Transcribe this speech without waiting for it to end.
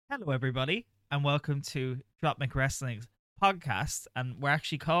Hello, everybody, and welcome to Drop Mick Wrestling's podcast. And we're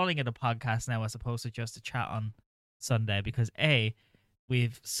actually calling it a podcast now as opposed to just a chat on Sunday because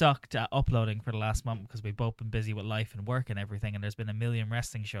we've sucked at uploading for the last month because we've both been busy with life and work and everything, and there's been a million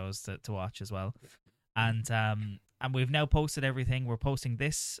wrestling shows to watch as well. And we've now posted everything. We're posting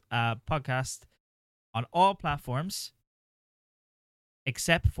this podcast on all platforms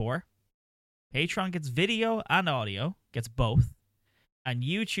except for Patreon gets video and audio, gets both. And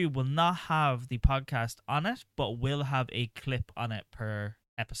YouTube will not have the podcast on it, but will have a clip on it per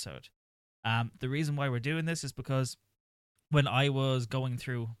episode. The reason why we're doing this is because when I was going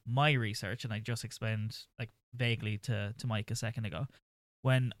through my research, and I just explained like vaguely to Mike a second ago,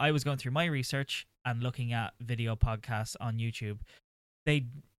 when I was going through my research and looking at video podcasts on YouTube, they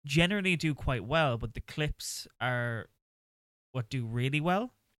generally do quite well, but the clips are what do really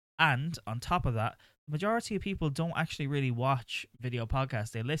well. And on top of that, the majority of people don't actually really watch video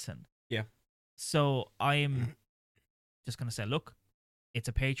podcasts. They listen. Yeah. So I'm just going to say, look, it's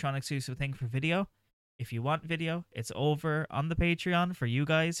a Patreon exclusive thing for video. If you want video, it's over on the Patreon for you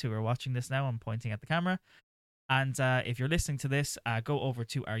guys who are watching this now. I'm pointing at the camera. And if you're listening to this, go over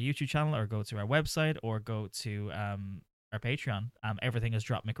to our YouTube channel or go to our website or go to our Patreon. Everything is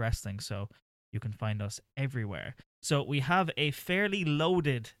Drop Mick Wrestling, so you can find us everywhere. So we have a fairly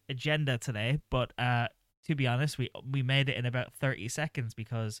loaded agenda today, but to be honest, we made it in about 30 seconds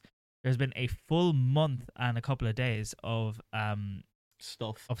because there's been a full month and a couple of days of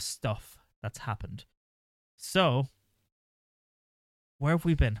stuff that's happened. So where have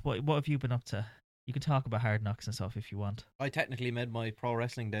we been? What have you been up to? You can talk about Hard Knocks and stuff if you want. I technically made my pro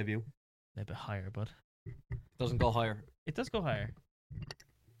wrestling debut. A bit higher, bud. Doesn't go higher. It does go higher.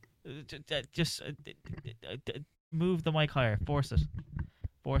 Just move the mic higher. Force it.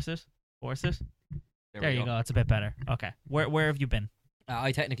 There you go. It's a bit better. Okay. Where have you been?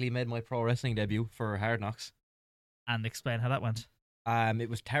 I technically made my pro wrestling debut for Hard Knocks. And explain how that went. It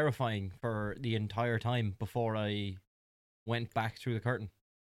was terrifying for the entire time before I went back through the curtain.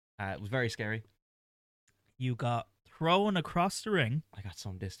 It was very scary. You got thrown across the ring. I got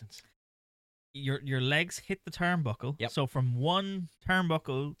some distance. Your legs hit the turnbuckle. Yep. So from one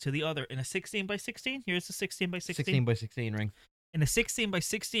turnbuckle to the other in a 16x16. Here's the 16x16. 16x16 ring. In a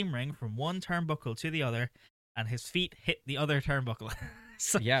 16x16 ring from one turnbuckle to the other, and his feet hit the other turnbuckle.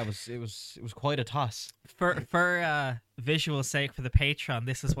 So, yeah, it was quite a toss. For visual sake for the Patreon,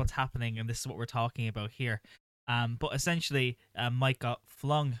 this is what's happening, and this is what we're talking about here. But essentially, Mike got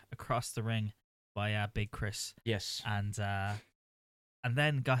flung across the ring by Big Chris. Yes. And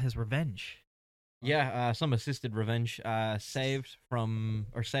then got his revenge. Yeah, some assisted revenge. Saved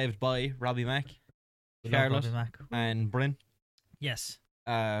by Robbie Mack, Charlotte, Robbie Mack. and Bryn. Yes.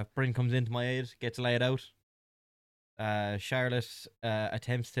 Bryn comes into my aid, gets laid out. Charlotte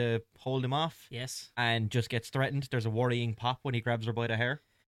attempts to hold him off. Yes. And just gets threatened. There's a worrying pop when he grabs her by the hair.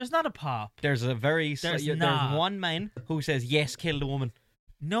 There's not a pop. There's one man who says, yes, kill the woman.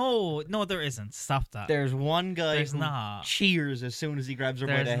 No, there isn't. Stop that. There's one guy There's who not. cheers as soon as he grabs her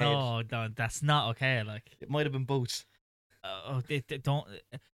by the head. No, that's not okay. Like it might have been Boots. They don't.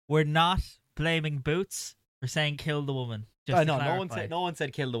 We're not blaming Boots for saying kill the woman. Just No one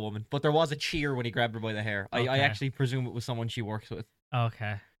said kill the woman, but there was a cheer when he grabbed her by the hair. Okay. I actually presume it was someone she works with.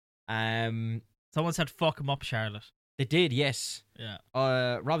 Okay. Someone said fuck him up, Charlotte. They did, yes. Yeah.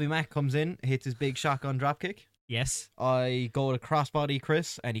 Robbie Mack comes in, hits his big shotgun dropkick. Yes. I go to crossbody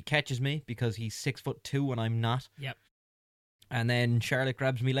Chris, and he catches me because he's 6'2" and I'm not. Yep. And then Charlotte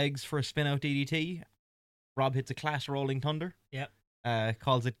grabs me legs for a spin out DDT. Rob hits a class rolling thunder. Yep.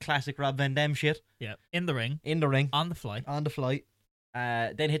 Calls it classic Rob Van Dam shit. Yep. In the ring. On the fly.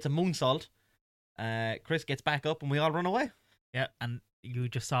 Then hits a moonsault. Chris gets back up and we all run away. Yeah, and you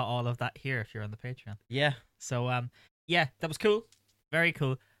just saw all of that here if you're on the Patreon. Yeah. So yeah, that was cool. Very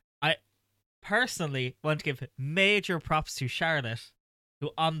cool. I personally want to give major props to Charlotte, who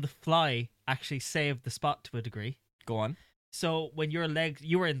on the fly actually saved the spot to a degree. Go on. So when your legs,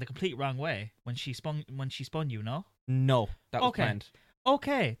 you were in the complete wrong way when she spun you, no? No, that was planned.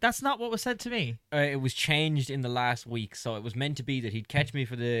 Okay, that's not what was said to me. It was changed in the last week, so it was meant to be that he'd catch me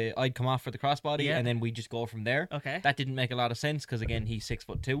I'd come off for the crossbody, and then we'd just go from there. Okay. That didn't make a lot of sense, because again, he's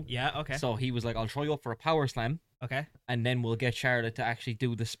 6'2". Yeah, okay. So he was like, I'll throw you up for a power slam. Okay. And then we'll get Charlotte to actually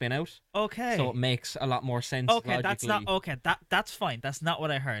do the spin out. Okay. So it makes a lot more sense logically. That's not, that's fine. That's not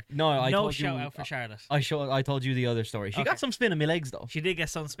what I heard. No, no shout out for Charlotte. I told you the other story. She got some spin on my legs, though. She did get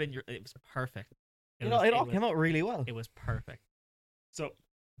some spin. It was perfect. It all came out really well. It was perfect. So,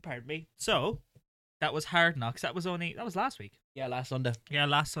 pardon me. So, that was Hard Knocks. That was last week. Yeah, last Sunday. Yeah,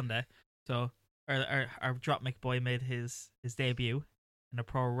 last Sunday. So, our Drop Mick boy made his debut. in a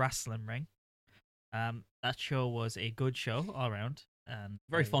pro wrestling ring. That show was a good show all around and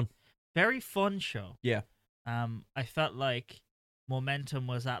Very fun. very fun show. Yeah. I felt like momentum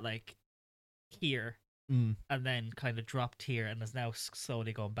was at like here and then kind of dropped here and is now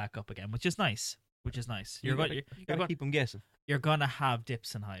slowly going back up again, which is nice. You gotta keep them guessing. You're gonna have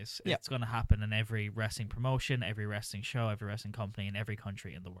dips and highs. Yeah. It's gonna happen in every wrestling promotion, every wrestling show, every wrestling company in every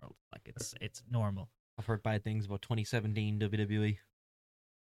country in the world. Like it's normal. I've heard bad things about 2017 WWE.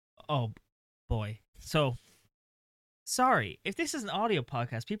 Oh boy. So sorry if this is an audio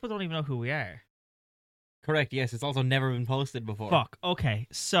podcast. People don't even know who we are. Correct. Yes, it's also never been posted before. Fuck. Okay.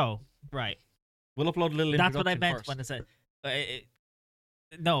 So right. We'll upload a little. That's what I introduction meant first. when I said.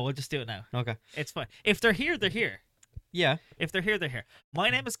 No, we'll just do it now. Okay. It's fine. If they're here, they're here. Yeah. If they're here, they're here. My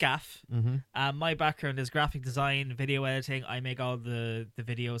name is Gaff. Mm-hmm. My background is graphic design, video editing. I make all the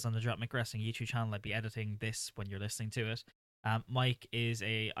videos on the Drop Mick Wrestling YouTube channel. I'd be editing this when you're listening to it. Mike is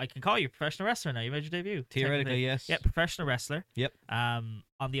I can call you a professional wrestler now. You made your debut. Theoretically, technically. yes. Yep, professional wrestler. Yep. On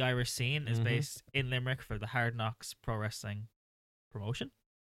the Irish scene, is Mhm. based in Limerick for the Hard Knocks Pro Wrestling promotion.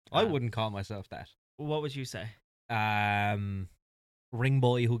 I wouldn't call myself that. What would you say? Ring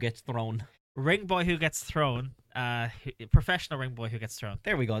boy who gets thrown. Ring boy who gets thrown. Professional ring boy who gets thrown.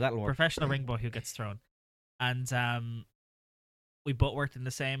 There we go. That'll work. Professional ring boy who gets thrown. And we both worked in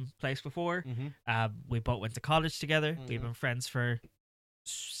the same place before. Mm-hmm. We both went to college together. We've Mhm. been friends for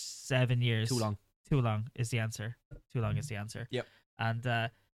 7 years. Too long. Too long is the answer. Too long is the answer. Yep.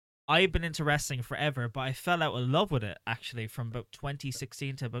 And I've been into wrestling forever, but I fell out of love with it actually from about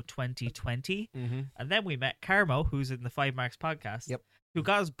 2016 to about 2020. Mm-hmm. And then we met Carmo, who's in the Five Marks podcast. Yep. Who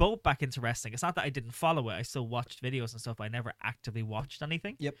got us both back into wrestling. It's not that I didn't follow it. I still watched videos and stuff. But I never actively watched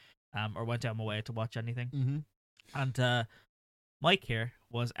anything. Yep. Or went out my way to watch anything. Mm-hmm. And Mike here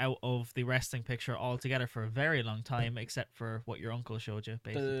was out of the wrestling picture altogether for a very long time, except for what your uncle showed you,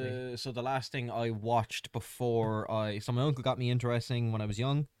 basically. So the last thing I watched before so my uncle got me into wrestling when I was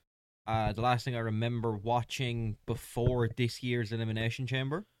young. The last thing I remember watching before this year's Elimination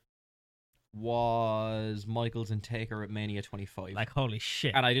Chamber was Michaels and Taker at Mania 25. Like, holy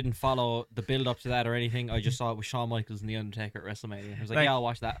shit. And I didn't follow the build up to that or anything. I just saw it with Shawn Michaels and The Undertaker at WrestleMania. I was like, Like- yeah, I'll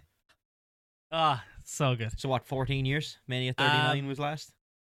watch that. Ah, so good. So what, 14 years? Mania 39 was last?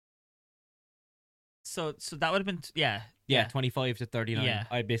 So that would have been, yeah. Yeah, 25 to 39. Yeah.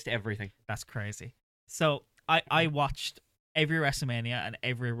 I missed everything. That's crazy. So I watched every WrestleMania and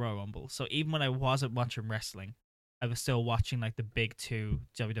every Royal Rumble. So even when I wasn't watching wrestling, I was still watching like the big two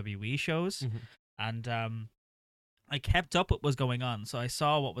WWE shows. Mhm. And I kept up what was going on. So I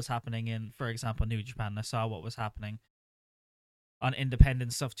saw what was happening in, for example, New Japan. I saw what was happening on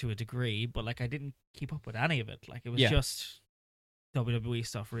independent stuff to a degree, but like I didn't keep up with any of it. Like it was Yeah. just WWE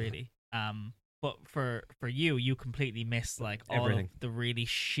stuff, really. But for you completely missed like all Everything. of the really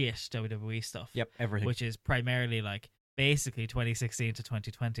shit WWE stuff. Yep, everything. Which is primarily like basically 2016 to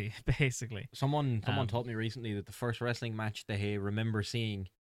 2020, basically. Someone told me recently that the first wrestling match they remember seeing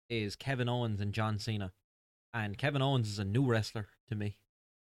is Kevin Owens and John Cena. And Kevin Owens is a new wrestler to me.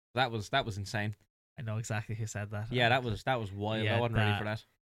 That was insane. I know exactly who said that. Yeah, that was wild. Yeah, I wasn't ready for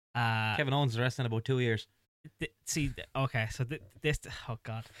that. Kevin Owens is wrestling about 2 years. Okay, so this, oh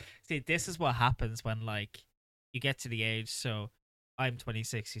god, see, this is what happens when like you get to the age. So I'm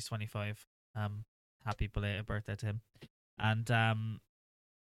 26, he's 25. Happy belated birthday to him. And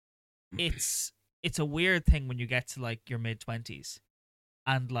it's a weird thing when you get to like your mid 20s,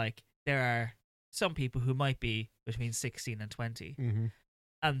 and like there are some people who might be between 16 and 20, Mm-hmm.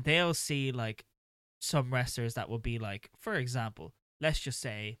 and they'll see like some wrestlers that will be like, for example, let's just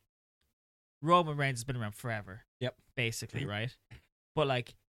say Roman Reigns has been around forever. Yep. Basically, right? But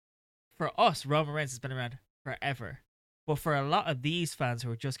like for us, Roman Reigns has been around forever. But for a lot of these fans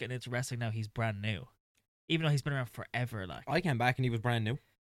who are just getting into wrestling now, he's brand new. Even though he's been around forever, like I came back and he was brand new.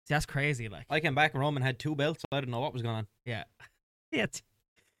 that's crazy. Like I came back and Roman had 2 belts. So I didn't know what was going on. yeah. Yeah.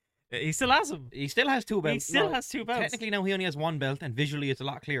 He still has them. He still has 2 belts. He still No, has 2 belts. Technically now he only has 1 belt, and visually it's a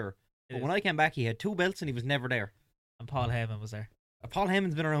lot clearer. It But is. when I came back, he had 2 belts and he was never there. And Paul Heyman was there. Paul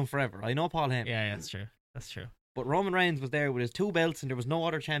Heyman's been around forever. I know Paul Heyman. Yeah, that's true. That's true. But Roman Reigns was there with his 2 belts, and there was no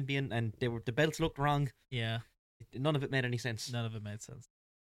other champion, and the belts looked wrong. Yeah. None of it made any sense. None of it made sense.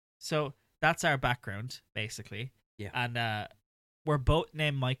 So that's our background, basically. Yeah. And we're both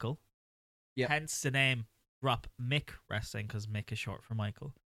named Michael. Yep. Hence the name Drop Mick Wrestling, because Mick is short for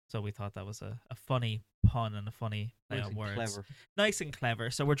Michael. So we thought that was a funny pun and a funny play Nice on and words. clever. Nice and clever.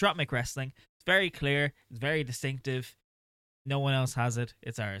 So we're Drop Mick Wrestling. It's very clear. It's very distinctive. No one else has it.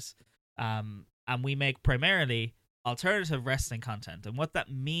 It's ours. And we make primarily alternative wrestling content. And what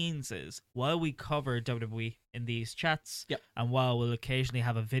that means is, while we cover WWE in these chats, Yep. and while we'll occasionally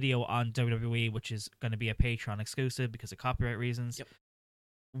have a video on WWE, which is going to be a Patreon exclusive because of copyright reasons, Yep.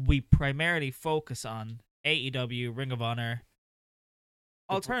 we primarily focus on AEW, Ring of Honor,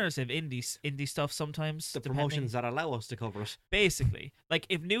 alternative indie stuff sometimes. The promotions that allow us to cover it. Basically, like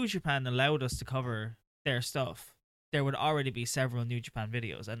if New Japan allowed us to cover their stuff, there would already be several New Japan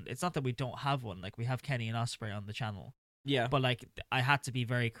videos. And it's not that we don't have one. Like, we have Kenny and Ospreay on the channel. Yeah. But like, I had to be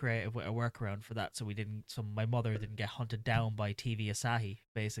very creative with a workaround for that, so my mother didn't get hunted down by TV Asahi,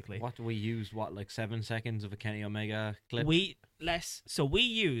 basically. What do we use? Like 7 seconds of a Kenny Omega clip? This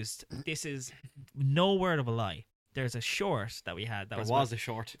is no word of a lie. There's a short that we had.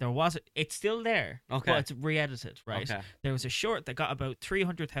 It's still there. Okay. But it's re-edited, right? Okay. There was a short that got about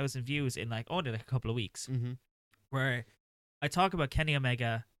 300,000 views in only a couple of weeks, where I talk about Kenny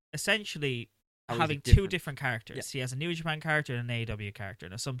Omega essentially having two different characters. Yeah. He has a New Japan character and an AEW character.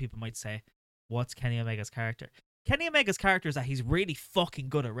 Now, some people might say, what's Kenny Omega's character? Kenny Omega's character is that he's really fucking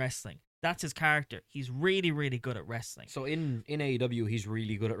good at wrestling. That's his character. He's really, really good at wrestling. So in AEW, he's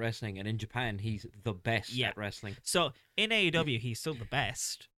really good at wrestling, and in Japan, he's the best at wrestling. So in AEW, he's still the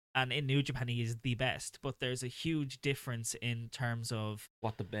best, and in New Japan, he is the best. But there's a huge difference in terms of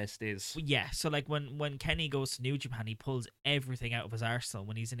what the best is. Yeah. So like when Kenny goes to New Japan, he pulls everything out of his arsenal.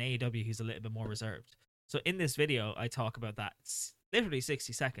 When he's in AEW, he's a little bit more reserved. So in this video, I talk about that. It's literally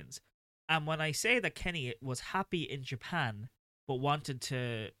 60 seconds. And when I say that Kenny was happy in Japan, but wanted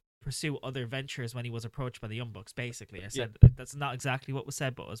to pursue other ventures when he was approached by the Young Bucks, basically, I said that's not exactly what was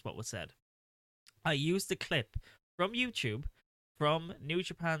said, but it was what was said. I used the clip from YouTube, from New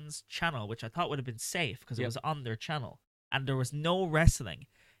Japan's channel, which I thought would have been safe because it was on their channel, and there was no wrestling.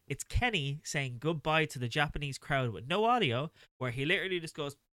 It's Kenny saying goodbye to the Japanese crowd with no audio, where he literally just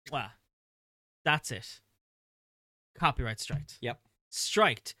goes, "Wow, that's it." Copyright striked. Yep.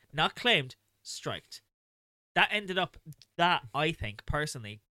 Striked. Not claimed, striked. That I think,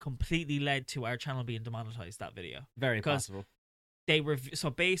 personally, completely led to our channel being demonetized, that video. Very possible. So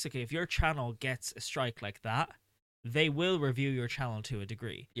basically, if your channel gets a strike like that, they will review your channel to a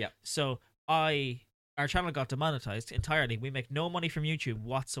degree. Yeah. So our channel got demonetized entirely. We make no money from YouTube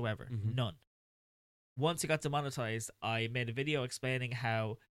whatsoever. None. Once it got demonetized, I made a video explaining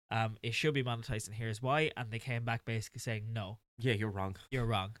how it should be monetized and here's why, and they came back basically saying no. Yeah, you're wrong. You're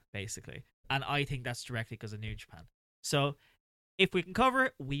wrong, basically. And I think that's directly because of New Japan. So if we can cover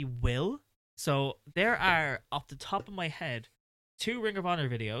it, we will. So there are, off the top of my head, 2 Ring of Honor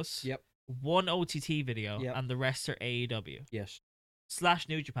videos. Yep. 1 OTT video, and the rest are AEW. Yes. /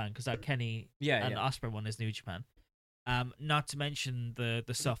 New Japan, because that Kenny and Ospreay one is New Japan. Not to mention the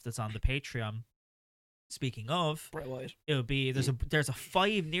stuff that's on the Patreon. Speaking of, Bray Wyatt. It'll be there's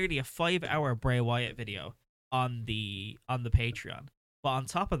nearly a 5-hour Bray Wyatt video on the Patreon. But on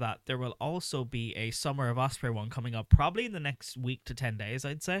top of that, there will also be a Summer of Ospreay one coming up, probably in the next week to 10 days,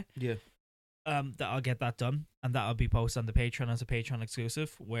 I'd say. Yeah. That I'll get that done, and that'll be posted on the Patreon as a Patreon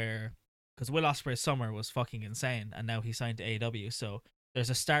exclusive, because Will Ospreay's summer was fucking insane, and now he's signed to AEW, so there's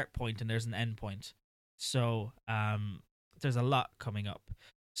a start point and there's an end point. So there's a lot coming up.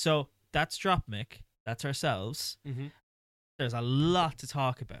 So that's Drop Mick. That's ourselves. There's a lot to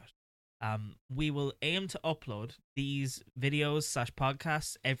talk about. We will aim to upload these videos /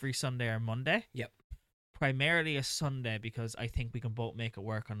 podcasts every Sunday or Monday. Yep. Primarily a Sunday, because I think we can both make it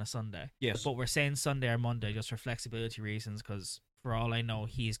work on a Sunday. Yes. But we're saying Sunday or Monday just for flexibility reasons, because for all I know,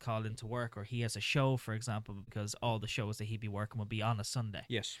 he's called into work or he has a show, for example, because all the shows that he'd be working will be on a Sunday.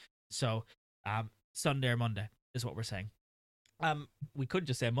 Yes. So Sunday or Monday is what we're saying. We could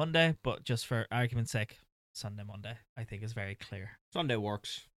just say Monday, but just for argument's sake, Sunday, Monday, I think is very clear. Sunday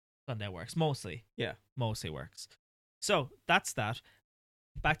works. Sunday works. Mostly. Yeah. Mostly works. So that's that.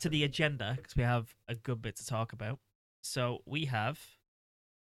 Back to the agenda, because we have a good bit to talk about. So we have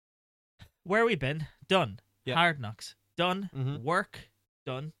where we been? Done. Yep. Hard Knocks. Done. Work.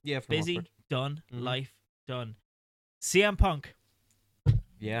 Done. Yeah. Busy. Done. Life. Done. CM Punk.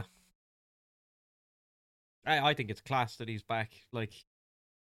 Yeah. I think it's class that he's back. Like,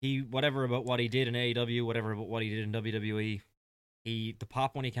 whatever about what he did in AEW, whatever about what he did in WWE, the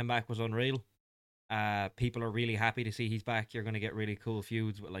pop when he came back was unreal. People are really happy to see he's back. You're going to get really cool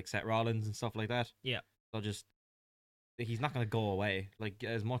feuds with like Seth Rollins and stuff like that. Yeah. So he's not going to go away. Like,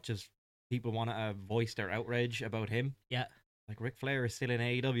 as much as people want to voice their outrage about him. Yeah. Like, Ric Flair is still in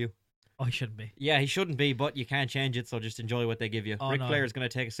AEW. Oh, he shouldn't be. Yeah, he shouldn't be, but you can't change it, so just enjoy what they give you. Ric Flair is going to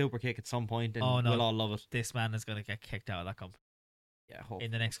take a super kick at some point, and we'll all love it. This man is going to get kicked out of that company. Yeah, hope.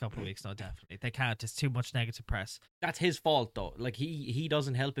 in the next couple of weeks. No, definitely they can't. It's too much negative press. That's his fault though. Like he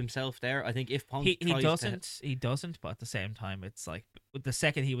doesn't help himself there. I think if Punk He tries he doesn't. But at the same time, it's like the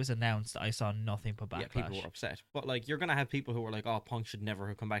second he was announced, I saw nothing but backlash. yeah, people were upset. But like you're gonna have people who are like, oh, Punk should never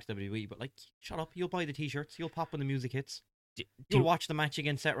have come back to WWE. But like, shut up. You'll buy the t-shirts. You'll pop when the music hits. You'll watch the match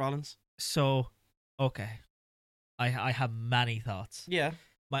against Seth Rollins. So, okay, I have many thoughts. Yeah.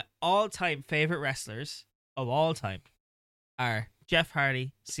 My all-time favorite wrestlers of all time are Jeff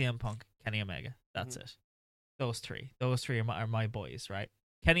Hardy, CM Punk, Kenny Omega. That's it. Those three are my boys, right?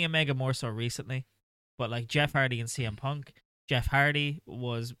 Kenny Omega more so recently, but like Jeff Hardy and CM Punk. Jeff Hardy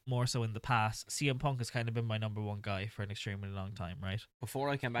was more so in the past. CM Punk has kind of been my number one guy for an extremely long time, right? Before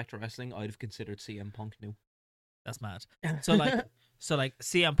I came back to wrestling, I'd have considered CM Punk new. That's mad. So like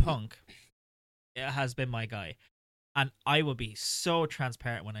CM Punk has been my guy. And I will be so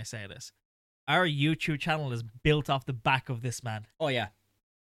transparent when I say this. Our YouTube channel is built off the back of this man. Oh, yeah.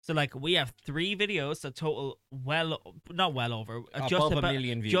 So, like, we have 3 videos that total not well over, above a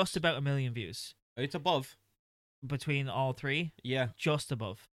million views. Just about 1 million views. It's above. Between all 3? Yeah. Just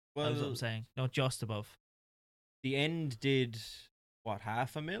above. Well, that's what I'm saying. No, just above. The End did, what,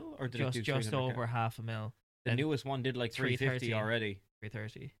 500,000? Or did it do just over 500,000. The newest one did like 350 already.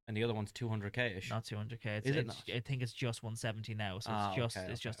 330. And the other one's 200k-ish. Not 200k. Is it not? I think it's just 170 now, so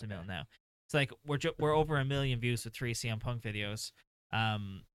it's just a mil now. It's like we're over 1 million views with 3 CM Punk videos.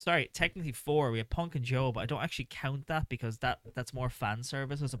 Sorry, technically 4. We have Punk and Joe, but I don't actually count that because that's more fan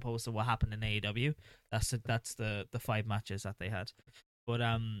service as opposed to what happened in AEW. That's the 5 matches that they had. But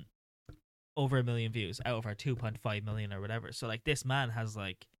over 1 million views out of our 2.5 million or whatever. So like this man has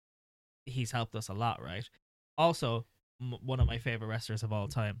like he's helped us a lot, right? Also, one of my favorite wrestlers of all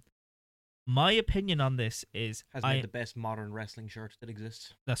time. My opinion on this is has made the best modern wrestling shirt that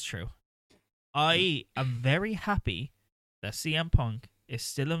exists. That's true. I am very happy that CM Punk is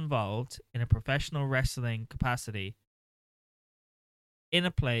still involved in a professional wrestling capacity in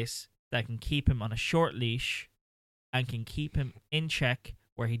a place that can keep him on a short leash and can keep him in check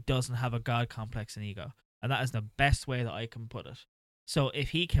where he doesn't have a god complex and ego. And that is the best way that I can put it. So if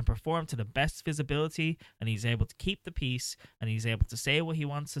he can perform to the best visibility and he's able to keep the peace and he's able to say what he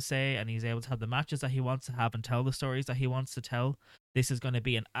wants to say and he's able to have the matches that he wants to have and tell the stories that he wants to tell, this is going to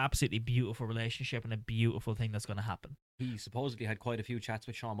be an absolutely beautiful relationship and a beautiful thing that's going to happen. He supposedly had quite a few chats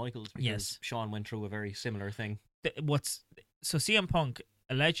with Shawn Michaels because Shawn went through a very similar thing. So CM Punk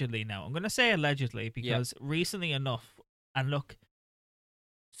allegedly now, I'm going to say allegedly because recently enough, and look,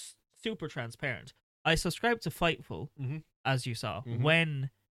 super transparent, I subscribed to Fightful, as you saw,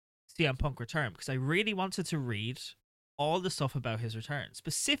 when CM Punk returned, because I really wanted to read all the stuff about his return,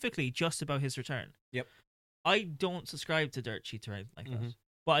 specifically just about his return. Yep. I don't subscribe to dirt sheets or anything like that,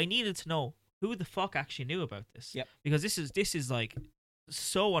 but I needed to know who the fuck actually knew about this. Yep. Because this is like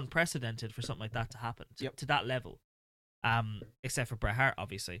so unprecedented for something like that to happen to that level. Except for Bret Hart,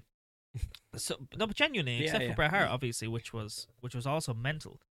 obviously. So no, but genuinely, except for Bret Hart, obviously, which was also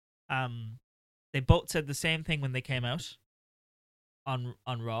mental. They both said the same thing when they came out on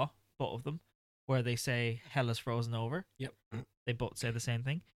Raw, both of them, where they say hell is frozen over. Yep. They both say the same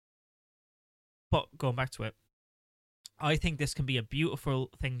thing. But going back to it, I think this can be a beautiful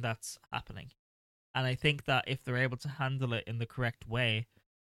thing that's happening. And I think that if they're able to handle it in the correct way,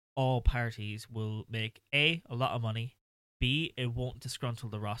 all parties will make A, a lot of money, B, it won't disgruntle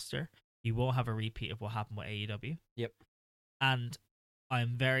the roster. You won't have a repeat of what happened with AEW. Yep. And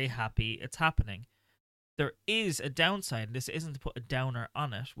I'm very happy it's happening. There is a downside, and this isn't to put a downer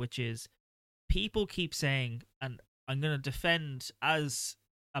on it, which is people keep saying, and I'm going to defend as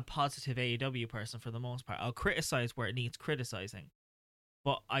a positive AEW person for the most part. I'll criticize where it needs criticizing,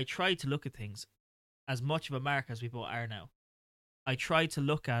 but I try to look at things as much of a mark as we both are now. I try to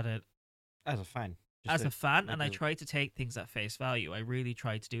look at it as a fan. And I try to take things at face value. I really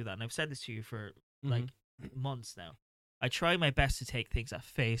try to do that, and I've said this to you for like months now. I try my best to take things at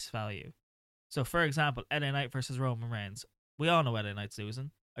face value. So, for example, LA Knight versus Roman Reigns. We all know LA Knight's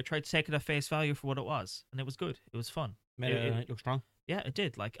losing. I tried to take it at face value for what it was, and it was good. It was fun. Made LA Knight look strong. Yeah, it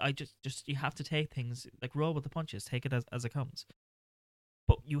did. Like, I just you have to take things, like, roll with the punches. Take it as it comes.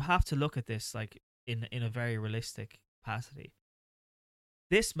 But you have to look at this, like, in a very realistic capacity.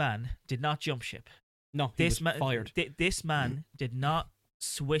 This man did not jump ship. No, he was fired. This man did not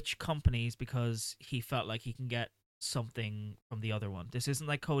switch companies because he felt like he can get something from the other one. This isn't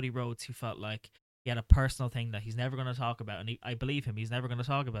like Cody Rhodes, who felt like he had a personal thing that he's never going to talk about, and I believe him, he's never going to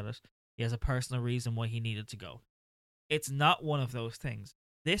talk about it. He has a personal reason why he needed to go. It's not one of those things.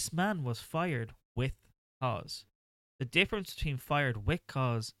 This man was fired with cause. The difference between fired with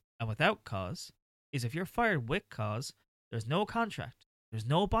cause and without cause is if you're fired with cause, There's no contract. There's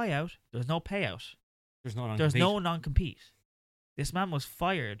no buyout. There's no payout. There's no non-compete. There's no non-compete. This man was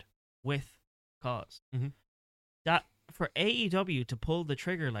fired with cause. Mm-hmm. That for AEW to pull the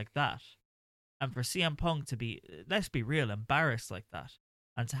trigger like that, and for CM Punk to be, let's be real, embarrassed like that,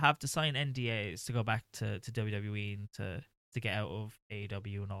 and to have to sign NDAs to go back to WWE and to get out of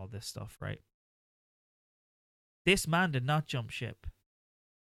AEW and all this stuff, right? This man did not jump ship.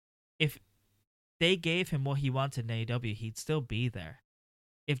 If they gave him what he wanted in AEW, he'd still be there.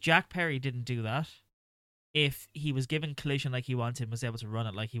 If Jack Perry didn't do that, if he was given Collision like he wanted and was able to run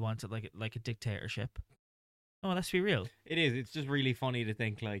it like he wanted, like a dictatorship. Oh, let's be real. It is. It's just really funny to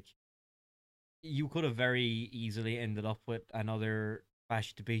think, like, you could have very easily ended up with another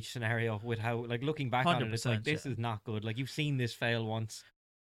Bash at the Beach scenario with how, like, looking back on it, it's like, this is not good. Like, you've seen this fail once.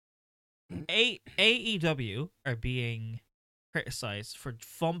 AEW are being criticized for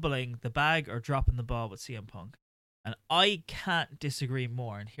fumbling the bag or dropping the ball with CM Punk. And I can't disagree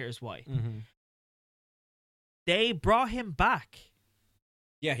more, and here's why. Mm-hmm. They brought him back.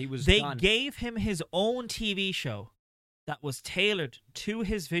 Yeah, he was They gone. gave him his own TV show that was tailored to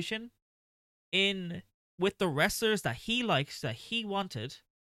his vision, with the wrestlers that he likes, that he wanted,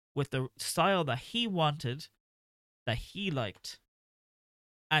 with the style that he wanted, that he liked.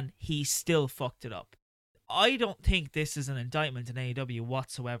 And he still fucked it up. I don't think this is an indictment in AEW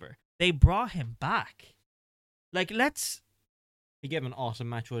whatsoever. They brought him back. Like, He gave an awesome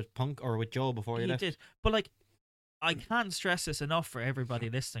match with Punk or with Joe before he left. did. But, like, I can't stress this enough for everybody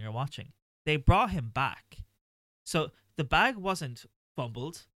listening or watching. They brought him back. So the bag wasn't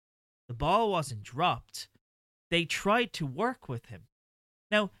fumbled. The ball wasn't dropped. They tried to work with him.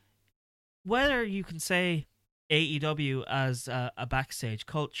 Now, whether you can say AEW as a backstage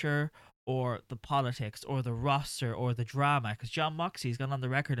culture or the politics or the roster or the drama, because John Moxley's gone on the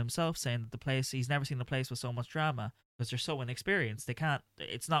record himself saying that he's never seen a place with so much drama because they're so inexperienced.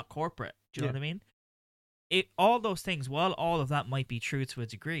 It's not corporate. Do you know what I mean? All those things, while all of that might be true to a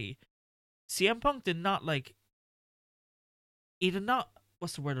degree, CM Punk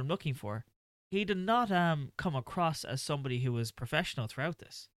what's the word I'm looking for? He did not come across as somebody who was professional throughout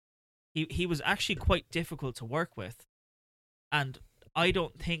this. He was actually quite difficult to work with. And I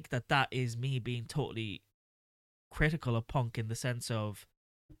don't think that is me being totally critical of Punk in the sense of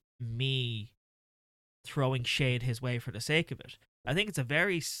me throwing shade his way for the sake of it. I think it's a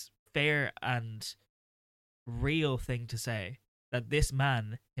very fair and real thing to say that this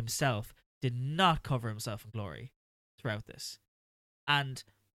man himself did not cover himself in glory throughout this. And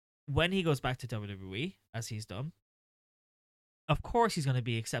when he goes back to WWE, as he's done, of course he's going to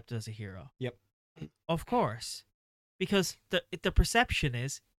be accepted as a hero. Yep. Of course. Because the perception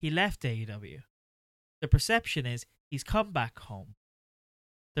is he left AEW. The perception is he's come back home.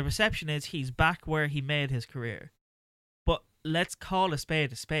 The perception is he's back where he made his career. But let's call a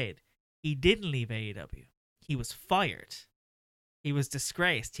spade a spade. He didn't leave AEW. He was fired. He was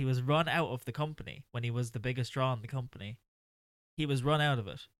disgraced. He was run out of the company when he was the biggest draw in the company. He was run out of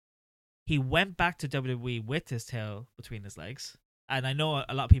it. He went back to WWE with his tail between his legs. And I know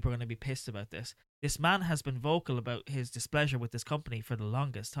a lot of people are going to be pissed about this. This man has been vocal about his displeasure with this company for the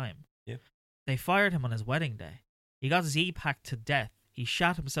longest time. Yeah. They fired him on his wedding day. He got Z-packed to death. He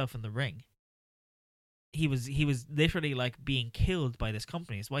shot himself in the ring. He was literally like being killed by this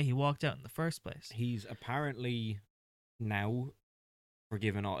company. It's why he walked out in the first place. He's apparently now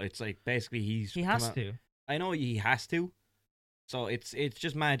forgiven all. It's like basically he has to. I know he has to. So it's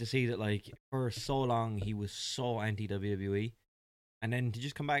just mad to see that, like, for so long he was so anti WWE, and then to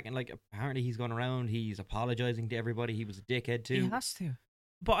just come back and, like, apparently he's gone around, he's apologizing to everybody. He was a dickhead too. He has to.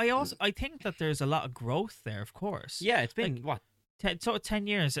 But I think that there's a lot of growth there, of course. Yeah, it's been like, what? 10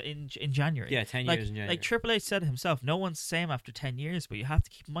 years in January. Yeah, 10 years in January. Like Triple H said himself, no one's the same after 10 years, but you have to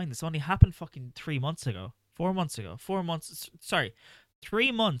keep in mind this only happened fucking 3 months ago. 4 months ago. 4 months. Sorry.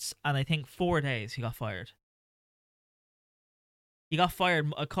 3 months and I think 4 days he got fired. He got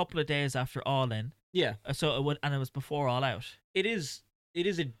fired a couple of days after All In. Yeah. So it was before All Out. It is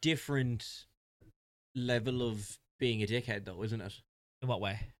a different level of being a dickhead, though, isn't it? In what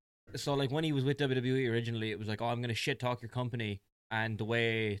way? So, like, when he was with WWE originally, it was like, oh, I'm going to shit talk your company and the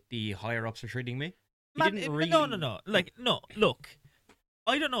way the higher ups are treating me. Man, no. Like, no, look.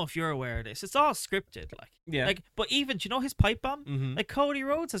 I don't know if you're aware of this. It's all scripted, like. Yeah. Like, but even, do you know his pipe bomb? Mm-hmm. Like, Cody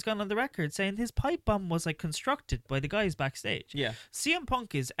Rhodes has gone on the record saying his pipe bomb was, like, constructed by the guys backstage. Yeah. CM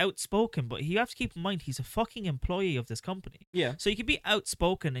Punk is outspoken, but you have to keep in mind he's a fucking employee of this company. Yeah. So you can be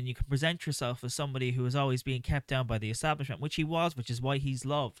outspoken and you can present yourself as somebody who is always being kept down by the establishment, which he was, which is why he's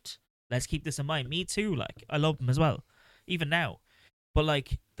loved. Let's keep this in mind. Me too, like, I love him as well. Even now. But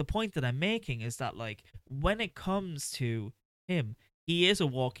like the point that I'm making is that like when it comes to him, he is a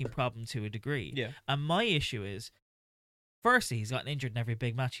walking problem to a degree. Yeah. And my issue is, firstly, he's gotten injured in every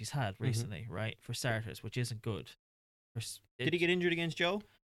big match he's had recently, right? For starters, which isn't good. Did he get injured against Joe?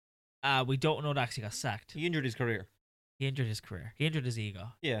 We don't know that 'cause he got sacked. He injured his career. He injured his career. He injured his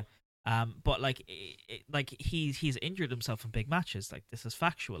ego. Yeah. But like, he's injured himself in big matches. Like this is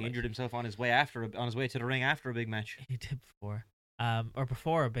factual. He like, injured himself on his way to the ring after a big match. He did before. Or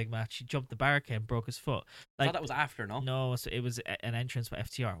before a big match, he jumped the barricade and broke his foot. I Like thought that was after, no? no, it was an entrance by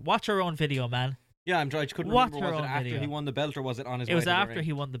FTR. Watch our own video, man. Yeah, I just couldn't Watch remember. Was her it own after video. he won the belt or was it on his way It was to the after ring?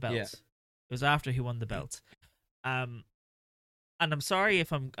 he won the belt. Yeah. It was after he won the belt. And I'm sorry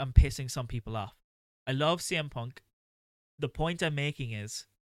if I'm pissing some people off. I love CM Punk. The point I'm making is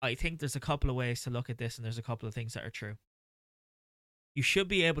I think there's a couple of ways to look at this and there's a couple of things that are true. You should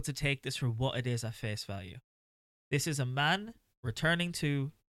be able to take this for what it is at face value. This is a man returning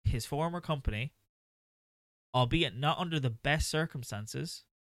to his former company, albeit not under the best circumstances,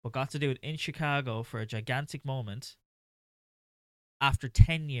 but got to do it in Chicago for a gigantic moment after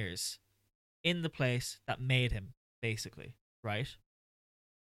 10 years in the place that made him, basically, right?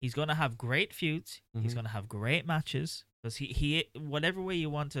 He's going to have great feuds. He's Mhm. going to have great matches because he whatever way you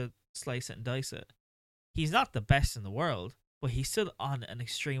want to slice it and dice it, he's not the best in the world, but he's still on an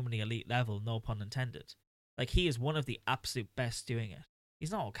extremely elite level, no pun intended. Like, he is one of the absolute best doing it.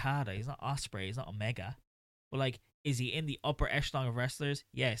 He's not Okada, he's not Ospreay, he's not Omega. But, like, is he in the upper echelon of wrestlers?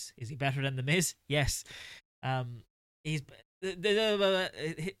 Yes. Is he better than The Miz? Yes. He's...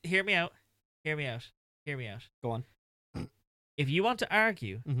 Hear me out. Hear me out. Hear me out. Go on. If you want to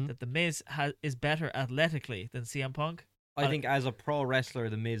argue Mhm. that The Miz is better athletically than CM Punk, I think as a pro wrestler,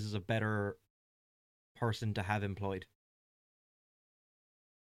 The Miz is a better person to have employed.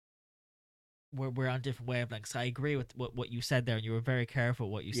 we're on different wavelengths. I agree with what you said there, and you were very careful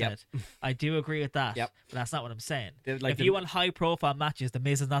with what you Yep. said. I do agree with that, Yep. but that's not what I'm saying. Like If you want high-profile matches, The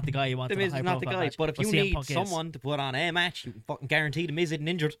Miz is not the guy you want. The Miz is not the guy, match, but if you CM need Punk is. someone to put on a match, you can fucking guarantee The Miz isn't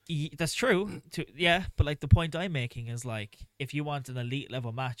injured. That's true. Yeah, but like the point I'm making is like if you want an elite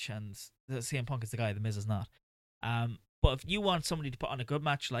level match and the CM Punk is the guy, The Miz is not. But if you want somebody to put on a good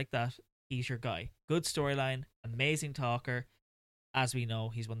match like that, he's your guy. Good storyline, amazing talker. As we know,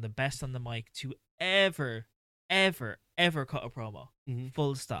 he's one of the best on the mic to ever cut a promo. Mm-hmm.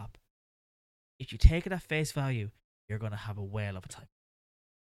 Full stop. If you take it at face value, you're gonna have a whale of a time.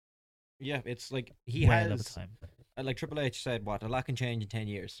 Yeah, it's like he Whale of a has, time. like Triple H said, what, a lot can change in 10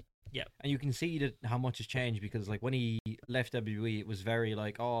 years. Yeah. And you can see that how much has changed because like when he left WWE, it was very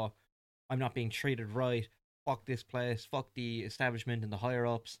like, oh, I'm not being treated right. Fuck this place. Fuck the establishment and the higher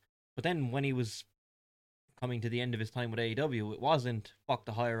ups. But then when he was coming to the end of his time with AEW, it wasn't fuck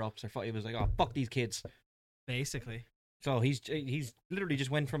the higher ups or he was like, oh, fuck these kids. Basically. So he's literally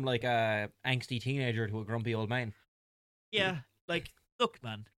just went from like a angsty teenager to a grumpy old man. Yeah, like look,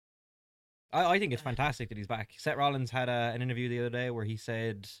 man. I think it's fantastic that he's back. Seth Rollins had an interview the other day where he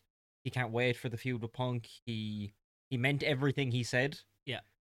said he can't wait for the feud with Punk. He meant everything he said. Yeah.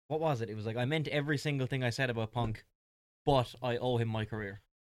 What was it? It was like, I meant every single thing I said about Punk, but I owe him my career.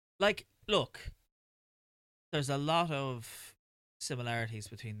 Like, look, there's a lot of similarities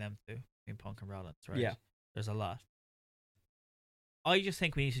between them two, between Punk and Rollins, right? Yeah. There's a lot. I just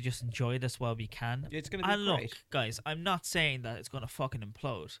think we need to just enjoy this while we can. It's going to be And look, great. guys, I'm not saying that it's going to fucking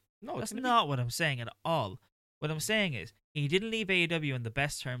implode. No, That's it's gonna not what I'm saying at all. What I'm saying is, he didn't leave AEW in the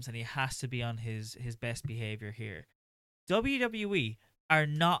best terms, and he has to be on his best behavior here. WWE are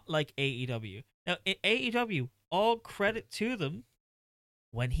not like AEW. Now, in AEW, all credit to them,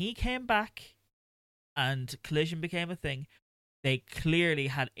 when he came back and Collision became a thing, they clearly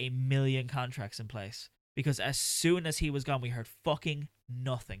had a million contracts in place. Because as soon as he was gone, we heard fucking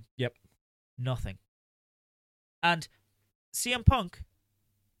nothing. Yep. Nothing. And CM Punk,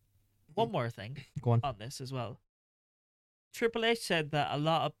 one more thing Go on. on this as well. Triple H said that a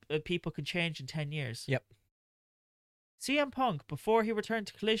lot of people could change in 10 years. Yep. CM Punk, before he returned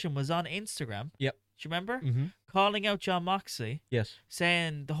to Collision, was on Instagram. Yep. Do you remember? Mm-hmm. Calling out John Moxley, Yes.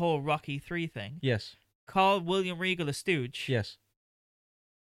 saying the whole Rocky 3 thing. Yes. Called William Regal a stooge. Yes.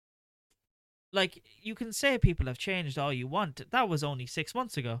 Like, you can say people have changed all you want. That was only 6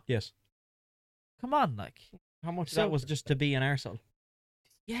 months ago. Yes. Come on, like. How much So- that was just to be an arsehole.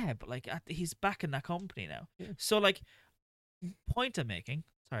 Yeah, but like he's back in that company now. Yeah. So like, point I'm making.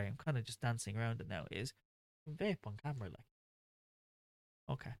 Sorry, I'm kind of just dancing around it now. Is vape on camera like?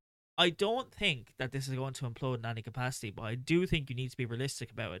 Okay. I don't think that this is going to implode in any capacity, but I do think you need to be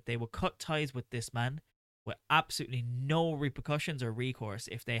realistic about it. They will cut ties with this man with absolutely no repercussions or recourse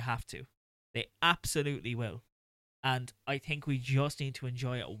if they have to. They absolutely will. And I think we just need to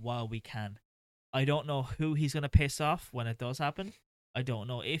enjoy it while we can. I don't know who he's going to piss off when it does happen. I don't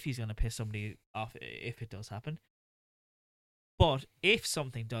know if he's going to piss somebody off if it does happen. But if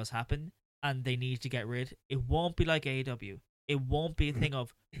something does happen and they need to get rid, it won't be like AEW. It won't be a thing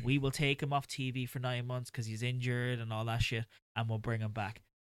of, we will take him off TV for 9 months because he's injured and all that shit, and we'll bring him back.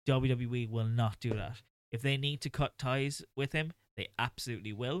 WWE will not do that. If they need to cut ties with him, they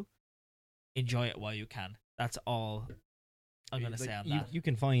absolutely will. Enjoy it while you can. That's all I'm going to say on that. You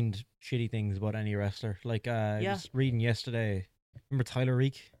can find shitty things about any wrestler. Like, I was reading yesterday, remember Tyler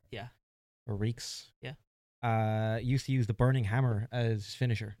Reek? Yeah. Or Reeks? Yeah. Used to use the Burning Hammer as his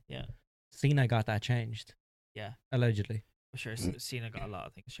finisher. Yeah. Cena got that changed. Yeah. Allegedly. For sure, Cena got a lot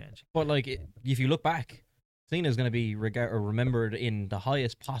of things changed. But, like, if you look back, Cena's going to be remembered in the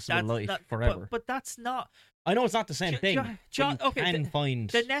highest possible light forever. But that's not... I know it's not the same thing. John, but you can find...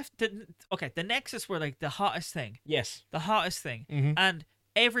 The Nexus were, like, the hottest thing. Yes. The hottest thing. Mm-hmm. And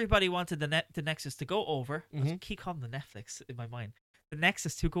everybody wanted the Nexus to go over. Mm-hmm. I keep calling the Netflix in my mind. The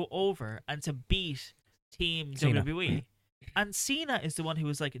Nexus to go over and to beat Team Cena. WWE. And Cena is the one who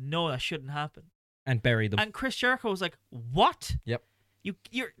was like, no, that shouldn't happen. And bury them. And Chris Jericho was like, what? Yep.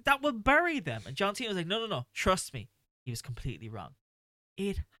 You're that will bury them. And John Cena was like, no, trust me. He was completely wrong.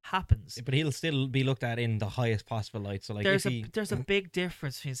 It happens. But he'll still be looked at in the highest possible light. So, like, there's a big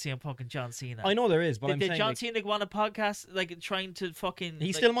difference between CM Punk and John Cena. I know there is, but I'm saying... Did John Cena go on a podcast, like, trying to fucking...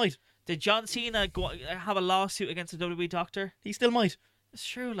 He still might. Did John Cena have a lawsuit against the WWE doctor? He still might. It's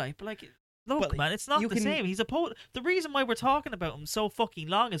true, like, but, like... Look, man, it's not the same. He's the reason why we're talking about him so fucking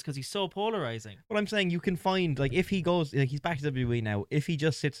long is because he's so polarizing. What I'm saying, you can find, like, if he goes, like, he's back to WWE now, if he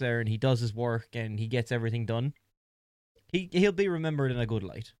just sits there and he does his work and he gets everything done, he'll be remembered in a good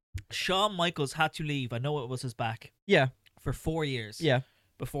light. Shawn Michaels had to leave, I know it was his back. Yeah. For 4 years. Yeah.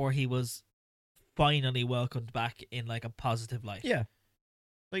 Before he was finally welcomed back in, like, a positive light. Yeah.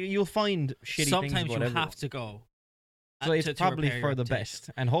 Like, you'll find shitty Sometimes things. Sometimes you have to go. So it's probably for the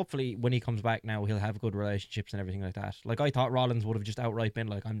best. And hopefully when he comes back now, he'll have good relationships and everything like that. Like, I thought Rollins would have just outright been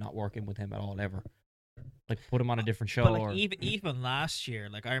like, I'm not working with him at all, ever. Like, put him on a different show. But, like, even last year,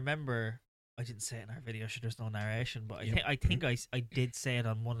 like, I remember, I didn't say it in our video, so there's no narration, but I think I did say it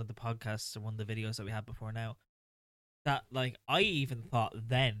on one of the podcasts or one of the videos that we had before now, that, like, I even thought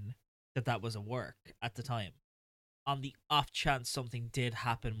then that was a work at the time. On the off chance something did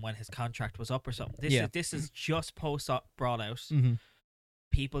happen when his contract was up or something. This is just post-op brought out. Mm-hmm.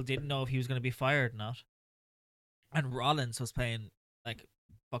 People didn't know if he was going to be fired or not. And Rollins was playing, like,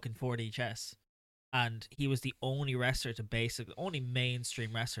 fucking 4D chess. And he was the only wrestler only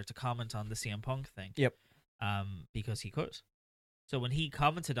mainstream wrestler to comment on the CM Punk thing. Yep. Because he could. So when he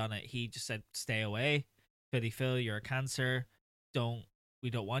commented on it, he just said, stay away. Phil, you're a cancer. We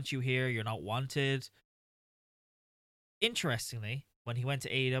don't want you here. You're not wanted. Interestingly, when he went to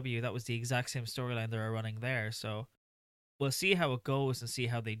AEW, that was the exact same storyline they were running there. So we'll see how it goes and see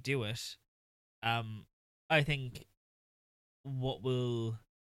how they do it. I think what will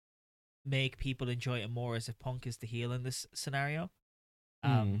make people enjoy it more is if Punk is the heel in this scenario.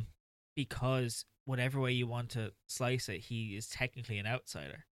 Because whatever way you want to slice it, he is technically an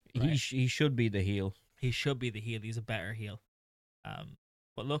outsider. Right? He should be the heel. He should be the heel. He's a better heel.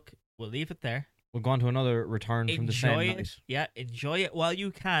 But look, we'll leave it there. We'll go on to another return from the same night. Yeah, enjoy it while you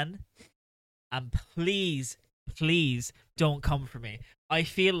can. And please, please don't come for me. I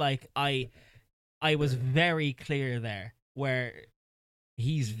feel like I was very clear there where...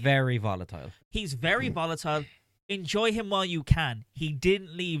 He's very volatile. He's very volatile. Enjoy him while you can. He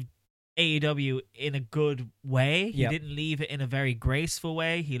didn't leave AEW in a good way. He didn't leave it in a very graceful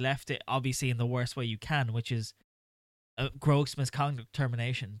way. He left it, obviously, in the worst way you can, which is a gross misconduct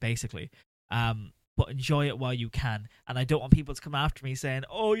termination, basically. But enjoy it while you can. And I don't want people to come after me saying,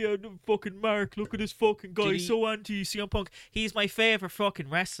 oh yeah, fucking Mark, look at this fucking guy, so anti CM Punk. He's my favourite fucking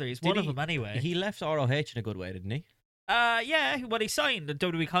wrestler. He's one of them anyway. He left ROH in a good way, didn't he? Yeah, well, he signed the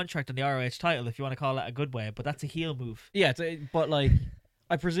WWE contract on the ROH title, if you want to call it a good way, but that's a heel move. Yeah, but, like,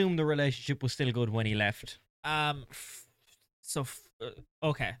 I presume the relationship was still good when he left.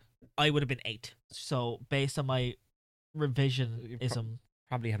 Okay. I would have been 8. So, based on my revisionism...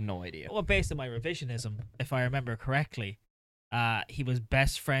 Probably have no idea. Well, based on my revisionism, if I remember correctly, he was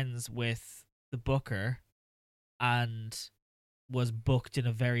best friends with the booker and was booked in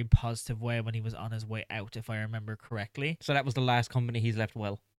a very positive way when he was on his way out, if I remember correctly. So that was the last company he's left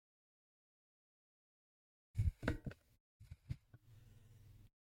well.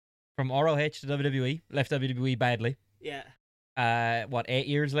 From ROH to WWE, left WWE badly. Yeah. 8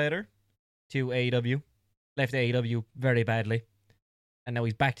 years later to AEW, left AEW very badly. And now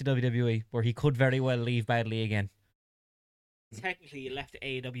he's back to WWE, where he could very well leave badly again. technically he left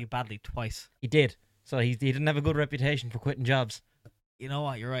AEW badly twice. He did. So he didn't have a good reputation for quitting jobs. You know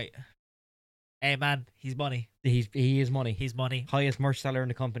what? You're right. Hey man, he's money. He is money. He's money. Highest merch seller in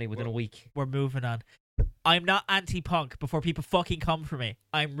the company within a week. We're moving on. I'm not anti-punk before people fucking come for me.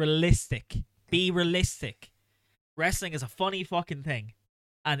 I'm realistic. Be realistic. Wrestling is a funny fucking thing.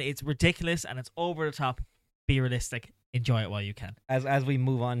 And it's ridiculous and it's over the top. Be realistic. Enjoy it while you can. As we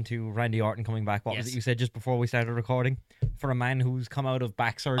move on to Randy Orton coming back, what was it you said just before we started recording? For a man who's come out of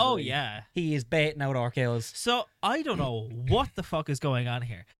back surgery. Oh, yeah. He is baiting out RKOs. So, I don't know what the fuck is going on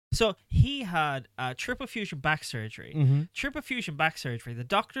here. So, he had triple fusion back surgery. Mm-hmm. Triple fusion back surgery. The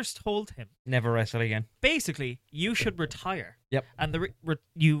doctors told him, never wrestle again. basically, you should retire. Yep. And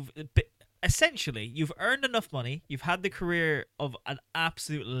essentially, you've earned enough money. You've had the career of an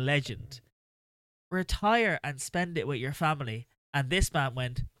absolute legend. Retire and spend it with your family. And this man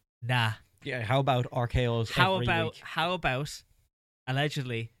went, nah. Yeah, how about RKOs every week? How about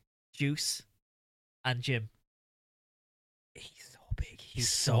allegedly Juice and Jim? He's so big.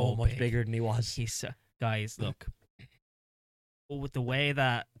 He's so much bigger than he was. Guys, look. With the way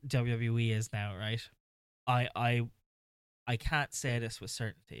that WWE is now, right? I can't say this with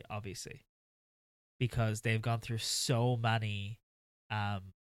certainty, obviously, because they've gone through so many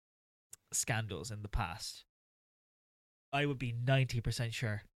scandals in the past. I would be 90%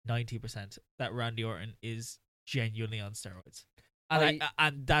 sure, 90%, that Randy Orton is genuinely on steroids.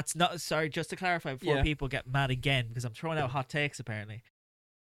 And that's not, sorry, just to clarify before people get mad again, because I'm throwing out hot takes apparently.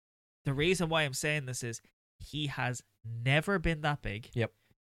 The reason why I'm saying this is he has never been that big. Yep.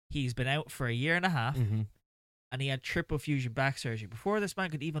 He's been out for a year and a half, and he had triple fusion back surgery. Before this man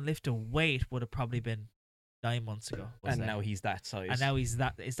could even lift a weight would have probably been 9 months ago. And now he's that size. And now he's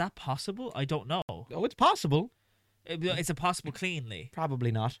that. Is that possible? I don't know. Oh, it's possible. It's impossible cleanly.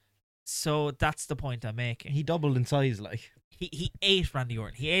 Probably not. So that's the point I'm making. He doubled in size, like. He ate Randy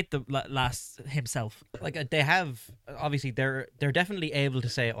Orton. He ate the last himself. Like they have, obviously they're definitely able to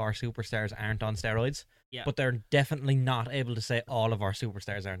say our superstars aren't on steroids. Yeah. But they're definitely not able to say all of our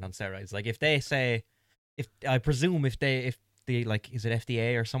superstars aren't on steroids. Like if they say, I presume if they like, is it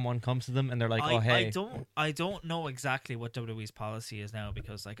FDA or someone comes to them and they're like, oh hey, I don't know exactly what WWE's policy is now,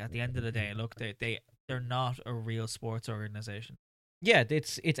 because like at the end of the day, look, they're not a real sports organization. Yeah,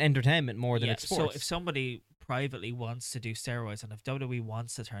 it's entertainment more than it's sports. So if somebody privately wants to do steroids, and if WWE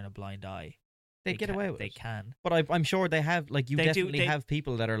wants to turn a blind eye, they get away with it. They it. can. But I'm sure they have, like, they definitely have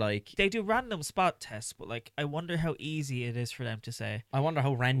people that are like, they do random spot tests, but like I wonder how easy it is for them to say. I wonder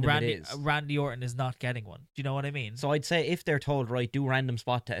how random it is. Randy Orton is not getting one. Do you know what I mean? So I'd say if they're told, right, do random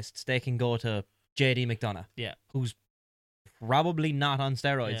spot tests, they can go to JD McDonough, who's probably not on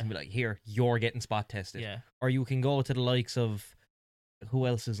steroids, and be like, here, you're getting spot tested. Yeah. Or you can go to the likes of, who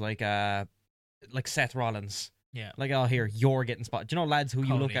else is like Seth Rollins. Yeah. Like, oh, here, you're getting spot. Do you know lads who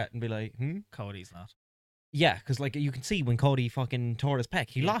you look at and be like, Cody's not. Yeah, because like you can see when Cody fucking tore his pec,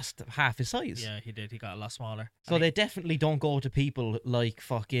 he lost half his size. Yeah, he did. He got a lot smaller. So they definitely don't go to people like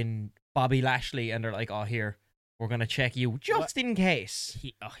fucking Bobby Lashley and they're like, oh, here, we're going to check you just in case.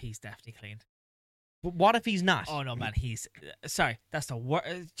 He's definitely clean. But what if he's not? Oh, no, man. Sorry, that's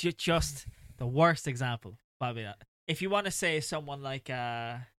the just the worst example. Bobby, if you want to say someone like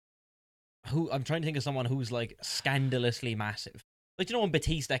who, I'm trying to think of someone who's like scandalously massive. Like, you know when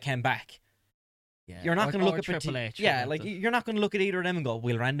Batista came back? Yeah. You're not going to look at Triple H. Yeah, like you're not going to look at either of them and go,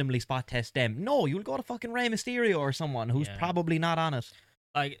 we'll randomly spot test them. No, you'll go to fucking Rey Mysterio or someone who's probably not on it.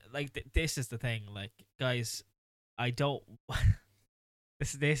 This is the thing, like, guys, I don't.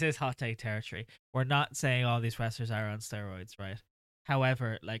 This is hot take territory. We're not saying all these wrestlers are on steroids, right?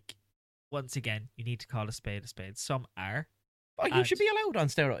 However, like, once again, you need to call a spade a spade. Some are. Oh, you should be allowed on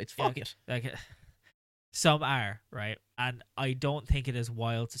steroids. Fuck it. Like, some are, right? And I don't think it is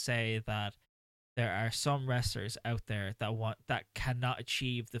wild to say that there are some wrestlers out there that cannot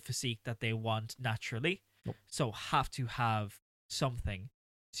achieve the physique that they want naturally, so have to have something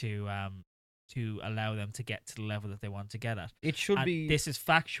to allow them to get to the level that they want to get at. It should be. This is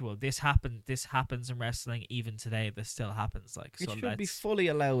factual. This happens in wrestling even today. This still happens. Like, it so should be fully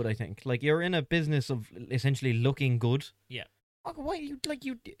allowed. I think. Like, you're in a business of essentially looking good. Yeah. Why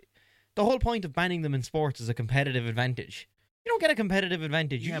the whole point of banning them in sports is a competitive advantage. You don't get a competitive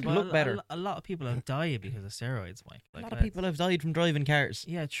advantage. You just look better. A lot of people have died because of steroids, Mike. Like, a lot of people have died from driving cars.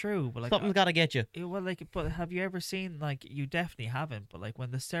 Yeah, true. But like, something's got to get you. Well, like, but have you ever seen, like, you definitely haven't, but like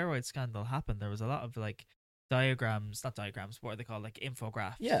when the steroid scandal happened, there was a lot of like not diagrams, what are they called? Like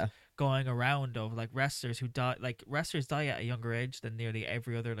infographics. Yeah. Going around of like wrestlers who die, like wrestlers die at a younger age than nearly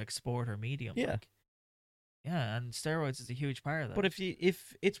every other like sport or medium. Yeah. Like, yeah, and steroids is a huge part of that. But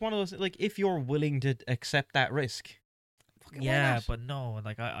if it's one of those, like, if you're willing to accept that risk, Fucking why Yeah, not? but no,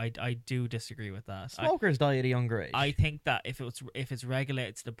 like I do disagree with that. Smokers die at a younger age. I think that if it's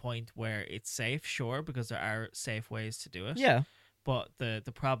regulated to the point where it's safe, sure, because there are safe ways to do it. yeah. But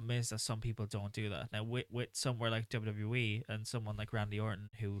the problem is that some people don't do that. Now with somewhere like WWE and someone like Randy Orton,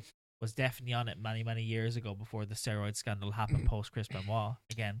 who was definitely on it many years ago before the steroid scandal happened post Chris Benoit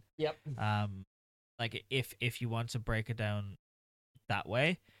again. Yep. Like if you want to break it down that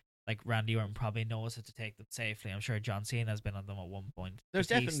way, like Randy Orton probably knows how to take them safely. I'm sure John Cena has been on them at one point. There's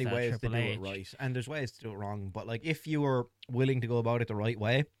definitely Batista, ways to Triple do H. it right, and there's ways to do it wrong. But like, if you were willing to go about it the right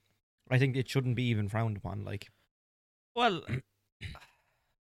way, I think it shouldn't be even frowned upon. Like, Well,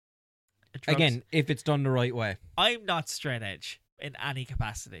 again, if it's done the right way. I'm not straight edge in any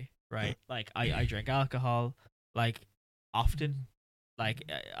capacity, right? Like I drink alcohol, like often, like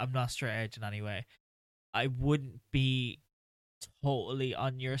I'm not straight edge in any way. I wouldn't be totally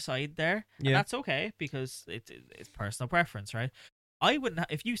on your side there, and Yeah. that's okay because it's personal preference, right? I wouldn't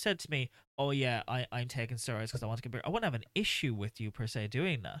if you said to me, "Oh yeah, I'm taking steroids because I want to get better," I wouldn't have an issue with you per se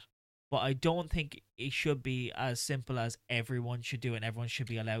doing that. But I don't think it should be as simple as everyone should do it and everyone should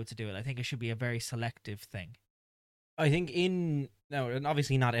be allowed to do it. I think it should be a very selective thing. I think no, and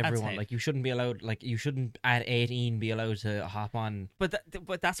obviously not everyone. safe. Like, you shouldn't be allowed. Like, you shouldn't at 18 be allowed to hop on. But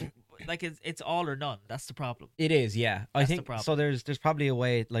that's like it's all or none. That's the problem. It is, yeah. I That's the think problem. so. There's probably a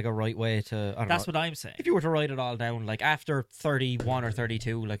way, like a right way to. I don't That's know. what I'm saying. If you were to write it all down, like after 31 or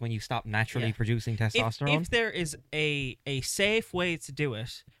 32, like when you stop naturally Yeah. producing testosterone. If there is a safe way to do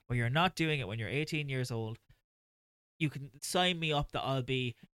it, where you're not doing it when you're 18 years old, you can sign me up that I'll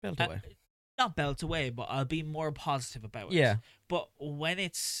be Built away. not belt away, but I'll be more positive about it. Yeah. But when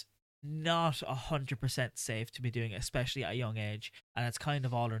it's not 100% safe to be doing it, especially at a young age, and it's kind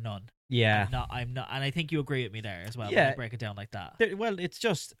of all or none. Yeah. I'm not, and I think you agree with me there as well. When Yeah. I break it down like that. Well, it's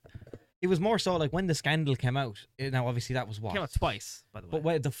just. It was more so like when the scandal came out. Now, obviously, that was what. Came out twice, by the way. But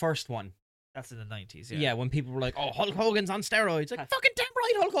when, the first one. That's in the 90s. Yeah. When people were like, "Oh, Hulk Hogan's on steroids," like, fucking damn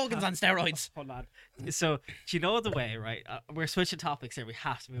right, Hulk Hogan's on steroids. Hold on. So, do you know the way, right? We're switching topics here. We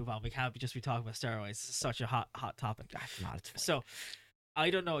have to move on. We can't just be talking about steroids. It's such a hot topic. No, it's fine. So, I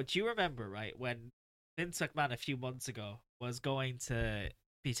don't know. Do you remember, right, when Vince McMahon a few months ago was going to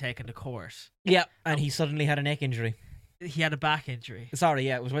be taken to court? Yeah, and he suddenly had a neck injury. He had a back injury. Sorry,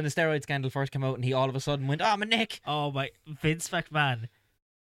 yeah, it was when the steroid scandal first came out, and he all of a sudden went, "Oh, my neck." Oh my, Vince McMahon.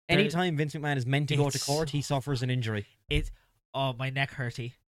 Anytime Vince McMahon is meant to go to It's court, he suffers an injury. Oh, my neck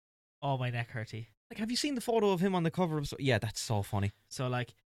hurty. Oh, my neck hurty. Like, have you seen the photo of him on the cover of? Yeah, that's so funny. So,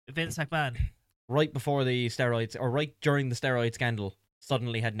 like, Vince McMahon Right before the steroids, or right during the steroid scandal,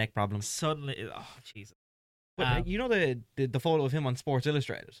 suddenly had neck problems. suddenly, oh Jesus. But you know the photo of him on Sports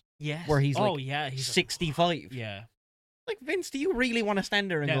Illustrated, Yes. where he's oh like yeah, he's 65. yeah. Like, Vince, do you really want to stand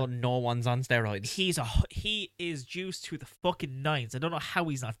there and No. go, "No one's on steroids"? He is juiced to the fucking nines. I don't know how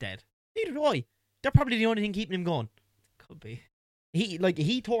he's not dead. Neither do I. They're probably the only thing keeping him going. Could be.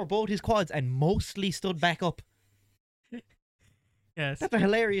 He tore both his quads and mostly stood back up. Yes. That's a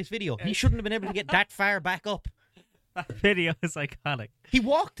hilarious video. He shouldn't have been able to get that far back up. That video is iconic. He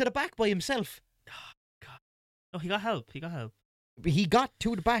walked to the back by himself. No, he got help. He got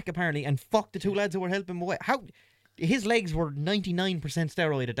to the back apparently and fucked the two lads who were helping him away. How? His legs were 99%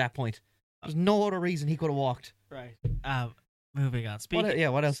 steroid at that point. There's no other reason he could have walked. Right. Moving on.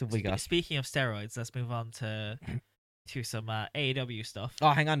 What else have we got? Speaking of steroids, let's move on to some AEW stuff. Oh,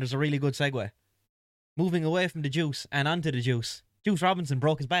 hang on. There's a really good segue. Moving away from the juice and onto the juice. Juice Robinson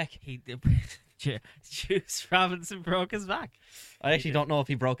broke his back. Juice Robinson broke his back. I actually don't know if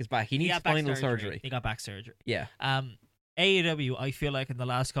he broke his back. He needs got back spinal surgery. He got back surgery. Yeah. AEW, I feel like in the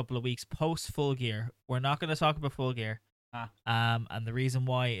last couple of weeks post Full Gear, we're not going to talk about Full Gear. And the reason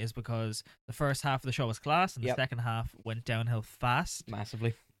why is because the first half of the show was class and the second half went downhill fast.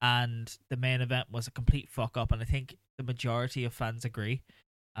 Massively. And the main event was a complete fuck up, and I think the majority of fans agree.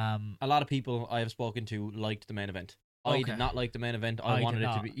 A lot of people I have spoken to liked the main event. I Okay. did not like the main event. I I did wanted it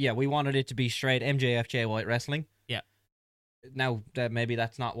to not. be. Yeah, we wanted it to be straight MJF Jay White wrestling. Yeah. Now maybe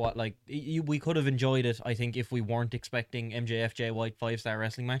that's not what we could have enjoyed it. I think if we weren't expecting MJF Jay White 5-star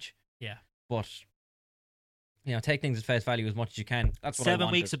wrestling match. Yeah. But take things at face value as much as you can. That's what I 7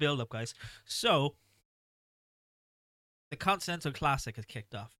 wanted. weeks of build up, guys. So the Continental Classic has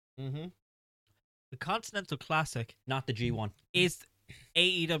kicked off. Mm-hmm. The Continental Classic Not the G1. is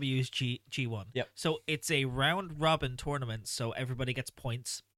AEW's G1. Yep. So it's a round robin tournament, so everybody gets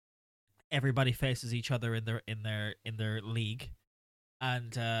points. Everybody faces each other in their league.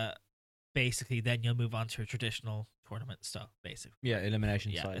 And basically then you'll move on to a traditional tournament stuff, basically. Yeah,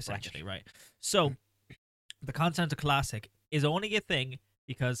 elimination Yeah, style essentially, right. So the Continental Classic is only a thing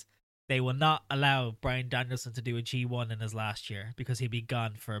because they will not allow Bryan Danielson to do a G1 in his last year because he'd be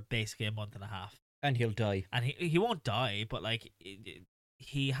gone for basically a month and a half. And he'll die. And he won't die, but like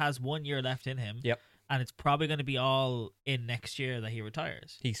he has 1 year left in him. Yep. And it's probably going to be all in next year that he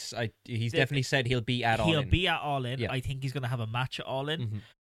retires. He's definitely said he'll be at All In. He'll be at All In. Yep. I think he's going to have a match at All In. Mm-hmm.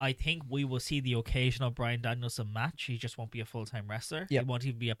 I think we will see the occasional Bryan Danielson match. He just won't be a full-time wrestler. Yep. He won't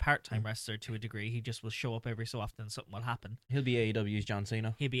even be a part-time wrestler to a degree. He just will show up every so often and something will happen. He'll be AEW's John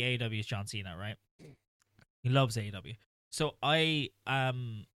Cena. He'll be AEW's John Cena, right? He loves AEW. So I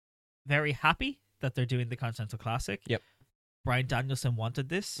am very happy that they're doing the Continental Classic. Yep. Bryan Danielson wanted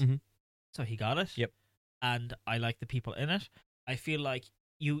this, so he got it. Yep. And I like the people in it. I feel like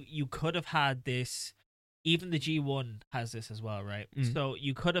you could have had this. Even the G1 has this as well, right? So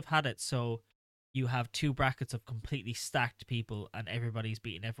you could have had it so you have 2 brackets of completely stacked people and everybody's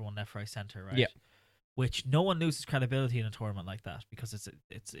beating everyone left, right, center, right? Yeah. Which no one loses credibility in a tournament like that because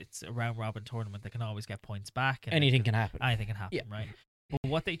it's a round robin tournament. They can always get points back. And Anything can happen. Anything can happen, right? But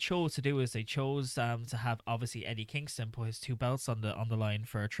what they chose to do is they chose to have obviously Eddie Kingston put his 2 belts on the line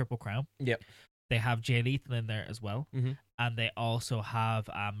for a Triple Crown. Yep. They have Jay Lethal in there as well. And they also have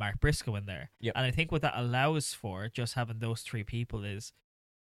Mark Briscoe in there. Yep. And I think what that allows for, just having those 3 people, is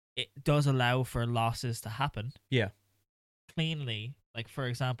it does allow for losses to happen. Yeah. Cleanly. Like, for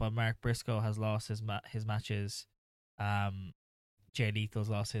example, Mark Briscoe has lost his matches. Jay Lethal's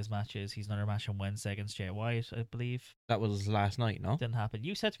lost his matches. He's another match on Wednesday against Jay White, I believe. That was last night, no? Didn't happen.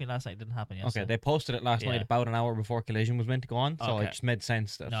 You said to me last night it didn't happen yesterday. Okay, they posted it last night about an hour before Collision was meant to go on, so it just made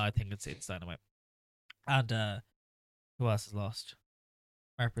sense that... No, I think it's Dynamite. And who else has lost?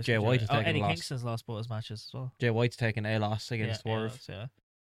 Mark Briscoe, Jay White has taken Eddie a loss. Kingston's lost both his matches as well. Jay White's taken a loss against Swerve. So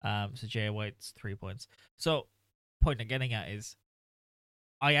Jay White's 3 points. So, point I'm getting at is,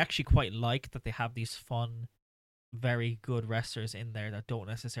 I actually quite like that they have these fun, very good wrestlers in there that don't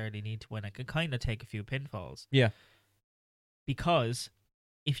necessarily need to win. I can kind of take a few pinfalls. Yeah. Because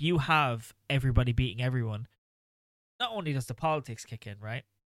if you have everybody beating everyone, not only does the politics kick in, right?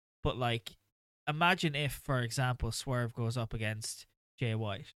 But like, imagine if, for example, Swerve goes up against Jay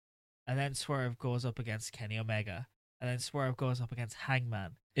White, and then Swerve goes up against Kenny Omega, and then Swerve goes up against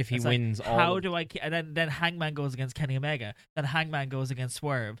Hangman. If he it's wins like, all... How do I... And then Hangman goes against Kenny Omega, then Hangman goes against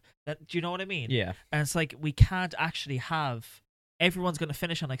Swerve. Do you know what I mean? Yeah. And it's like, we can't actually have... Everyone's going to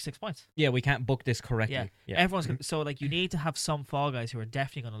finish on like 6 points. Yeah, we can't book this correctly. Yeah. Everyone's gonna, so like, you need to have some fall guys who are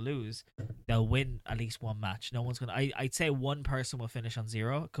definitely going to lose. They'll win at least one match. No one's going to... I'd say one person will finish on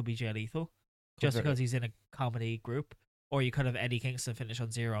 0. It could be Jay Lethal. Just because he's in a comedy group. Or you could have Eddie Kingston finish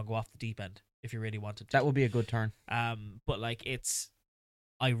on 0 and go off the deep end if you really wanted to. That would be a good turn. But like,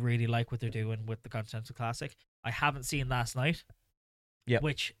 I really like what they're doing with the Continental Classic. I haven't seen last night. Yeah.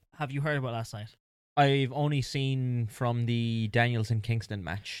 Which, have you heard about last night? I've only seen from the Danielson-Kingston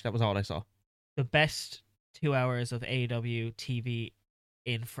match. That was all I saw. The best 2 hours of AEW TV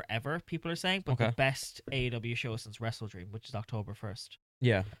in forever, people are saying, but the best AEW show since Wrestle Dream, which is October 1st.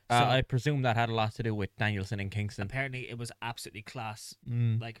 Yeah. So, I presume that had a lot to do with Danielson and Kingston. Apparently it was absolutely class,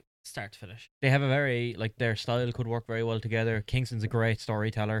 like start to finish. They have a very, like, their style could work very well together. Kingston's a great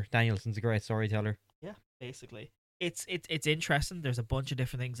storyteller. Danielson's a great storyteller. Yeah, basically. It's interesting. There's a bunch of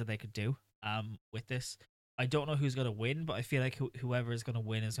different things that they could do with this. I don't know who's going to win, but I feel like whoever is going to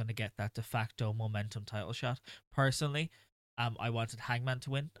win is going to get that de facto momentum title shot. Personally, I wanted Hangman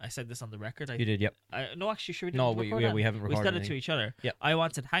to win. I said this on the record. You did, yep. No, actually, sure we didn't. No, we haven't recorded. We said it anything. to each other. Yep. I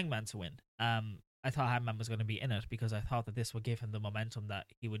wanted Hangman to win. I thought Hangman was going to be in it because I thought that this would give him the momentum that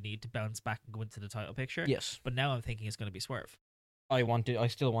he would need to bounce back and go into the title picture. Yes. But now I'm thinking it's going to be Swerve. I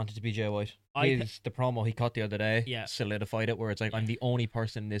still wanted to be Jay White. The promo he cut the other day solidified it, where it's like, I'm the only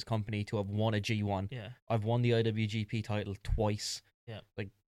person in this company to have won a G1. Yeah. I've won the IWGP title twice. Yeah.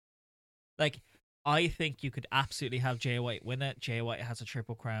 Like I think you could absolutely have Jay White win it. Jay White has a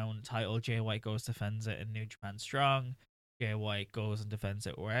Triple Crown title. Jay White goes defends it in New Japan Strong. Jay White goes and defends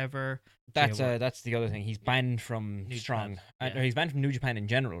it wherever. That's the other thing. He's banned from New Strong. Japan, Or he's banned from New Japan in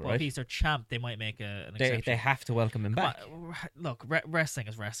general, well, right? if he's their champ, they might make an exception. They have to welcome him back. Look, wrestling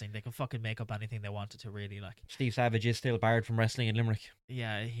is wrestling. They can fucking make up anything they wanted to, really. Like, Steve Savage is still barred from wrestling in Limerick.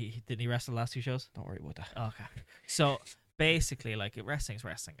 Yeah, didn't he wrestle the last 2 shows? Don't worry about that. Okay. So basically, like, wrestling's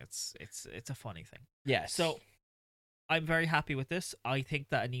wrestling. It's a funny thing. Yeah. So I'm very happy with this. I think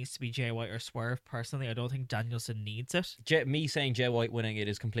that it needs to be Jay White or Swerve. Personally, I don't think Danielson needs it. Me saying Jay White winning it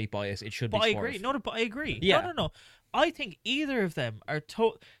is complete bias. It should be But Swerve. I agree. No, but I agree. Yeah. No. I think either of them are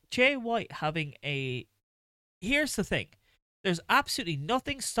Jay White having a... Here's the thing. There's absolutely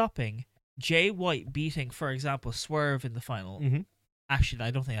nothing stopping Jay White beating, for example, Swerve in the final. Mm-hmm. Actually,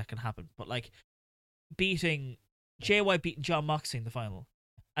 I don't think that can happen. But like, Jay White beating John Moxley in the final.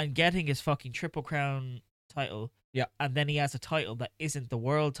 and getting his fucking Triple Crown title. Yeah. And then he has a title that isn't the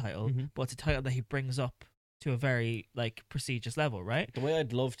world title, Mhm. but it's a title that he brings up to a very like prestigious level, right? The way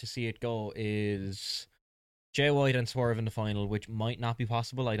I'd love to see it go is Jay White and Swerve in the final, which might not be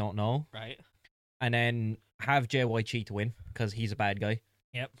possible. I don't know. Right. And then have Jay White cheat to win because he's a bad guy.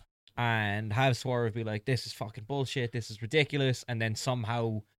 Yep. And have Swerve be like, this is fucking bullshit. This is ridiculous. And then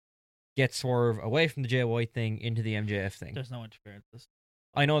somehow get Swerve away from the Jay White thing into the MJF thing. There's no interference.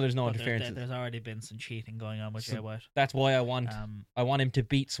 I know there's no But interference. There's already been some cheating going on with Jay White. That's why I want him to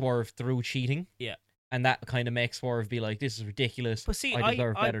beat Swerve through cheating. Yeah. And that kind of makes Swerve be like, this is ridiculous. But see, I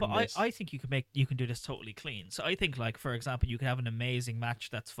deserve better than this. I think you can do this totally clean. So I think, like, for example, you can have an amazing match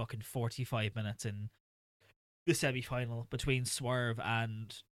that's fucking 45 minutes in the semi-final between Swerve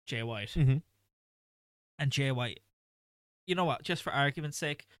and Jay White. Mm-hmm. And Jay White, you know what? Just for argument's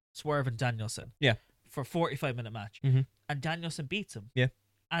sake, Swerve and Danielson. Yeah. For a 45-minute match. Mm-hmm. And Danielson beats him. Yeah.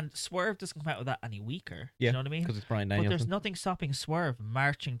 And Swerve doesn't come out with that any weaker. Yeah. You know what I mean? Because it's Bryan But Danielson. there's nothing stopping Swerve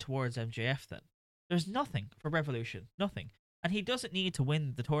marching towards MJF then. There's nothing for Revolution. Nothing. And he doesn't need to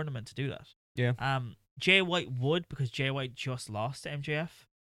win the tournament to do that. Yeah. Jay White would, because Jay White just lost to MJF.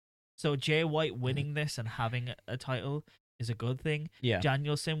 So Jay White winning this and having a title is a good thing. Yeah.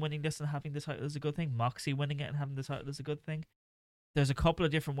 Danielson winning this and having the title is a good thing. Moxie winning it and having the title is a good thing. There's a couple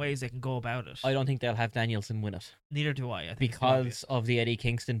of different ways they can go about it. I don't think they'll have Danielson win it. Neither do I think because of the Eddie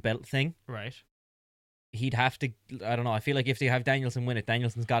Kingston belt thing. Right. He'd have to, I don't know, I feel like if they have Danielson win it,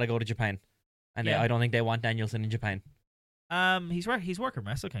 Danielson's got to go to Japan. And I don't think they want Danielson in Japan. He's working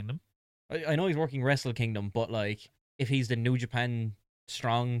Wrestle Kingdom. I know he's working Wrestle Kingdom, but like, if he's the New Japan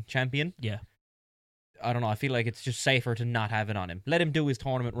Strong champion, yeah, I don't know. I feel like it's just safer to not have it on him. Let him do his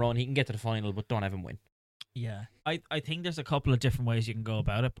tournament run. He can get to the final, but don't have him win. Yeah, I think there's a couple of different ways you can go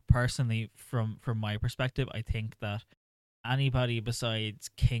about it. But personally, from my perspective, I think that anybody besides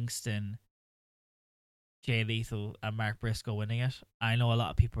Kingston, Jay Lethal, and Mark Briscoe winning it, I know a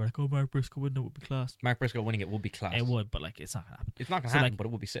lot of people are like, "Oh, Mark Briscoe winning it would be class." Mark Briscoe winning it would be class. It would, but like, it's not gonna happen. It's not gonna happen, but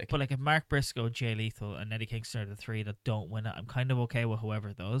it would be sick. But like, if Mark Briscoe, Jay Lethal, and Eddie Kingston are the three that don't win it, I'm kind of okay with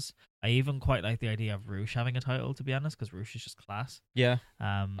whoever does. I even quite like the idea of Roosh having a title, to be honest, because Roosh is just class. Yeah.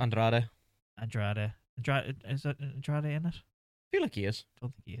 Andrade. Is that Andrade in it? I feel like he is.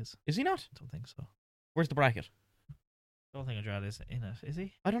 Don't think he is. Is he not? Don't think so. Where's the bracket? Don't think Andrade is in it. Is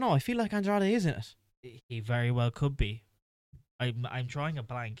he? I don't know. I feel like Andrade is in it. He very well could be. I'm drawing a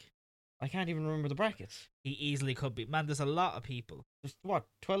blank. I can't even remember the brackets. He easily could be. Man, there's a lot of people. There's what,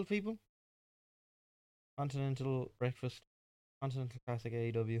 12 people? Continental Breakfast, Continental Classic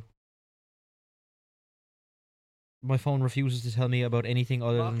AEW. My phone refuses to tell me about anything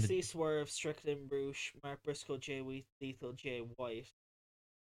other than Moxie, Swerve, Strickland, Roosh, Mark Briscoe, Jay Lethal, Jay White.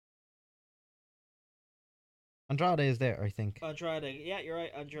 Andrade is there, I think. Andrade, yeah, you're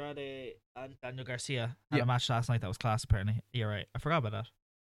right. Andrade and Daniel Garcia had a match last night that was class, apparently. You're right. I forgot about that.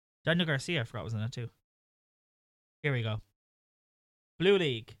 Daniel Garcia, I forgot was in it too. Here we go. Blue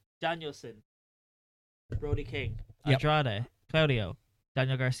League, Danielson, Brody King, Andrade, Claudio,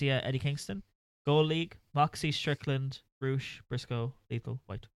 Daniel Garcia, Eddie Kingston. Gold League, Moxie, Strickland, Roosh, Briscoe, Lethal,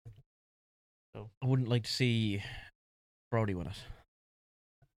 White. So I wouldn't like to see Brody win it.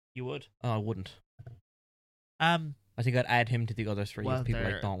 You would? Oh, I wouldn't. I think I'd add him to the other three if people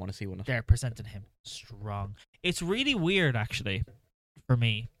don't want to see one. They're presenting him strong. It's really weird, actually, for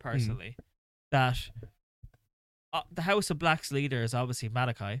me personally, that the House of Black's leader is obviously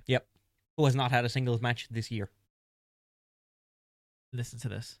Malachi. Yep, who has not had a singles match this year. Listen to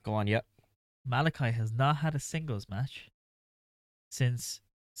this. Go on, yep. Malachi has not had a singles match since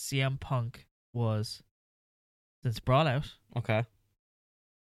CM Punk was since Brawl Out. Okay.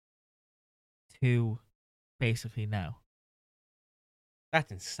 To basically now.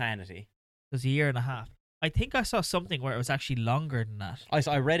 That's insanity. It was a year and a half. I think I saw something where it was actually longer than that.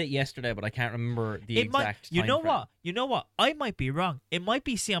 I read it yesterday, but I can't remember the exact time You know frame. what? You know what? I might be wrong. It might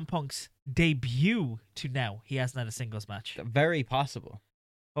be CM Punk's debut to now. He hasn't had a singles match. Very possible.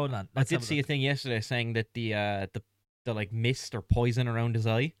 Hold on. I did see a thing yesterday saying that the like mist or poison around his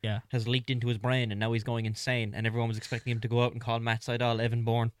eye has leaked into his brain, and now he's going insane, and everyone was expecting him to go out and call Matt Sydal Evan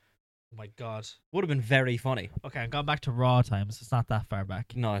Bourne. Oh my god. Would have been very funny. Okay, I'm going back to Raw times. It's not that far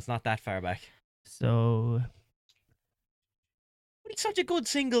back. No, it's not that far back. So... But he's such a good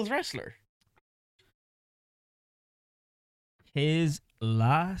singles wrestler. His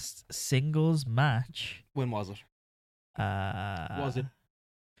last singles match... When was it? Was it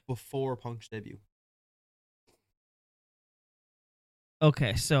before Punk's debut?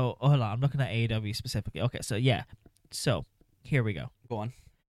 Okay, so... hold on. I'm looking at AEW specifically. Okay, so yeah. So, here we go. Go on.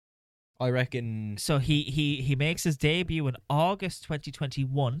 I reckon. So he makes his debut in August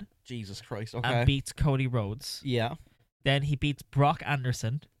 2021 Jesus Christ. Okay. and beats Cody Rhodes. Yeah. Then he beats Brock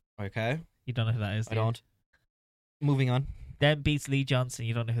Anderson. Okay. You don't know who that is, do I you? don't. Moving on. Then beats Lee Johnson.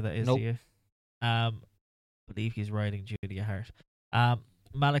 You don't know who that is, Nope. do you? Believe he's riding Julia Hart.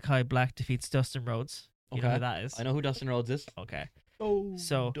 Malachi Black defeats Dustin Rhodes. You know Okay. who that is? I know who Dustin Rhodes is. Okay. Oh.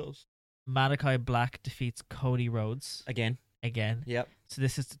 So- Dust. Malachi Black defeats Cody Rhodes Again. again. Yep. So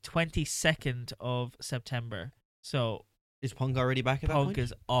this is the 22nd of September. So Is Punk already back at that Punk point?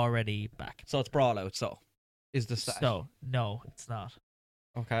 is already back. So it's Brawl Out. So is the stat. So no, it's not.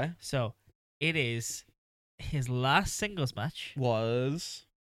 Okay. So it is his last singles match. Was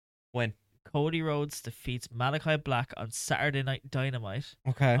when? Cody Rhodes defeats Malachi Black on Saturday Night Dynamite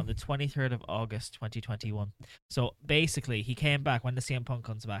Okay. on the 23rd of August 2021. So basically, he came back when the CM Punk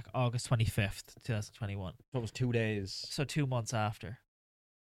comes back, August 25th, 2021. So it was 2 days. So 2 months after.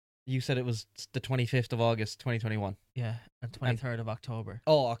 You said it was the 25th of August, 2021. Yeah, and 23rd of October.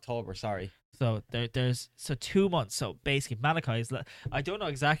 Oh, October. Sorry. So there's 2 months. So basically, Malachi is. I don't know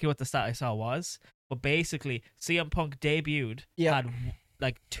exactly what the stat I saw was, but basically, CM Punk debuted, Yeah. had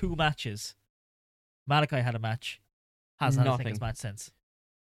like 2 matches. Malachi had a match, hasn't had a Nothing. singles match since. So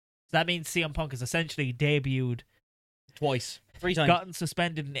that means CM Punk has essentially debuted, Twice. 3 times. gotten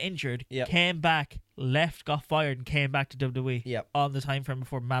suspended and injured, Yep. came back, left, got fired, and came back to WWE Yep. on the time frame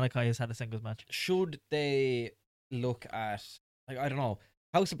before Malachi has had a singles match. Should they look at, like, I don't know,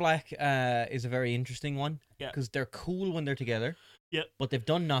 House of Black is a very interesting one. Yeah. Because they're cool when they're together. Yep. But they've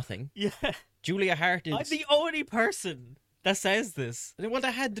done nothing. Yeah, Julia Hart is. I'm the only person that says this. Well,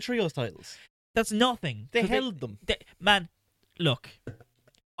 they had the trios titles. That's nothing. They 'Cause held them. Man, look,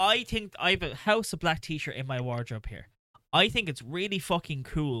 I think I have a House of Black t-shirt in my wardrobe here. I think it's really fucking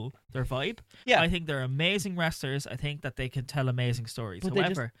cool, their vibe. Yeah. I think they're amazing wrestlers. I think that they can tell amazing stories. But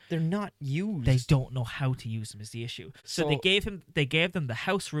However, they're not used. they don't know how to use them is the issue. So they gave them the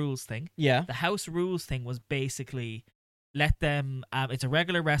house rules thing. Yeah. The house rules thing was basically let them it's a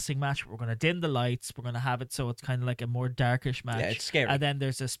regular wrestling match. We're gonna dim the lights, we're gonna have it so it's kinda like a more darkish match. Yeah, it's scary. And then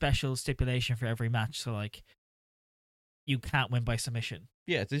there's a special stipulation for every match, so like you can't win by submission.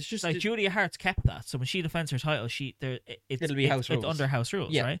 Yeah, it's just Like Julia Hart's kept that, so when she defends her title, It'll be house it's rules. under house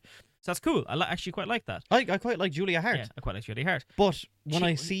rules, Yeah. right? So that's cool. I actually quite like that. I quite like Julia Hart. Yeah, I quite like Julia Hart. But when She-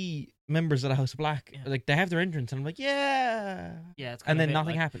 I see members of the House of Black, Yeah. like they have their entrance, and I'm like, yeah. Yeah, it's And then a bit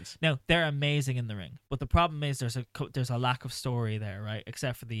nothing like, happens. No, they're amazing in the ring, but the problem is there's a lack of story there, right?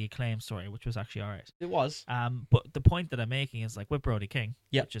 Except for the Acclaim story, which was actually alright. It was. But the point that I'm making is like with Brody King,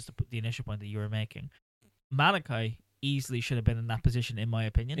 Yep. which is the initial point that you were making. Malachi easily should have been in that position, in my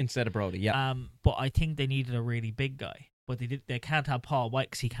opinion. Instead of Brody, yeah. But I think they needed a really big guy, but they can't have Paul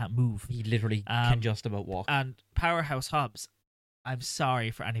White because he can't move. He literally can just about walk. And Powerhouse Hobbs, I'm sorry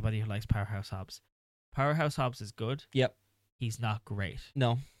for anybody who likes Powerhouse Hobbs. Powerhouse Hobbs is good. Yep. He's not great.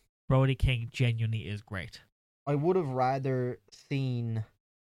 No. Brody King genuinely is great. I would have rather seen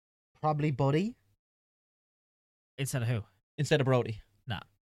probably Buddy Instead of who? instead of Brody. Nah.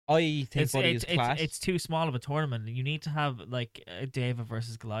 I think Buddy is class. It's too small of a tournament. You need to have like a David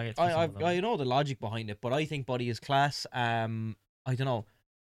versus Goliath. for some I of them. I know the logic behind it, but I think Buddy is class. I don't know.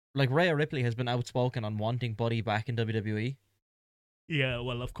 Like Rhea Ripley has been outspoken on wanting Buddy back in WWE. Yeah,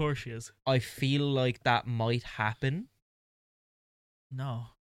 well, of course she is. I feel like that might happen. No,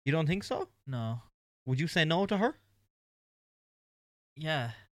 You don't think so? no. Would you say no to her?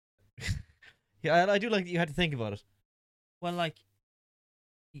 Yeah. Yeah, I do like that you had to think about it. Well, like,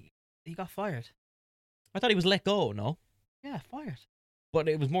 he got fired. I thought he was let go, no? Yeah, fired. But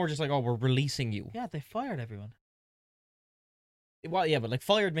it was more just like, oh, we're releasing you. Yeah, they fired everyone. Well, yeah, but like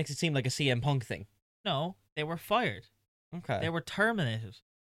fired makes it seem like a CM Punk thing. No, they were fired. Okay. They were terminated.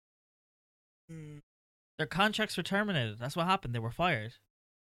 Their contracts were terminated. That's what happened. They were fired.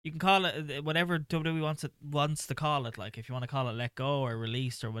 You can call it whatever WWE wants to call it. Like if you want to call it let go or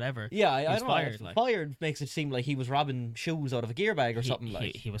released or whatever. Yeah, I was don't know. fired, like- Fired makes it seem like he was robbing shoes out of a gear bag or He- something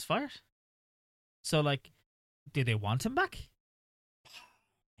like. he was fired. So like, did they want him back?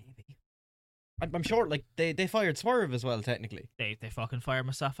 Maybe. I'm sure, like they fired Swerve as well. Technically, They fucking fired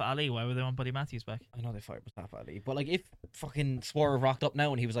Mustafa Ali. Why would they want Buddy Matthews back? I know they fired Mustafa Ali, but like if fucking Swerve rocked up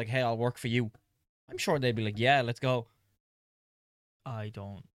now and he was like, "Hey, I'll work for you," I'm sure they'd be like, "Yeah, let's go." I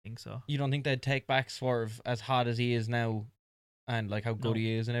don't think so. You don't think they'd take back Swerve as hot as he is now, and like how good No.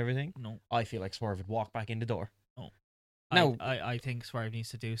 he is and everything? No. I feel like Swerve would walk back in the door. No. No. I think Swerve needs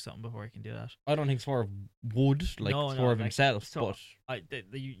to do something before he can do that. I don't think Swerve would like No, Swerve like, himself, so but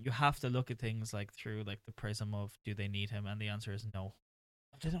you have to look at things like through like the prism of do they need him, and the answer is no.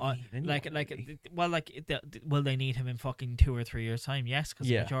 They don't Uh, need anyone, like really. well, will they need him in fucking 2 or 3 years time? Yes, because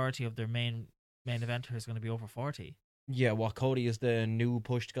Yeah. the majority of their main eventer is going to be over 40. Yeah, well, Cody is the new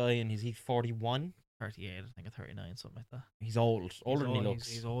pushed guy, and is he 41? 38, I think, or 39, something like that. He's older than he looks.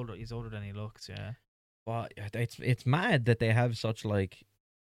 He's older than he looks. Yeah. But it's mad that they have such, like,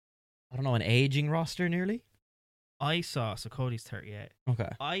 I don't know, an aging roster nearly. I saw, so Cody's 38. Okay.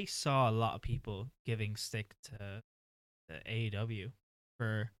 I saw a lot of people giving stick to AEW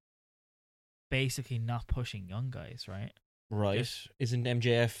for basically not pushing young guys, right? Right. Just- Isn't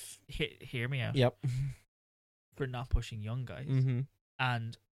MJF? Hear me out. Yep. For not pushing young guys. Mm-hmm.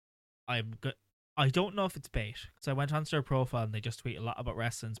 And I don't know if it's bait, because I went onto their profile and they just tweet a lot about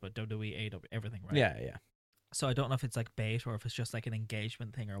wrestlings, but WWE, AEW, everything, right? Yeah. So I don't know if it's like bait or if it's just like an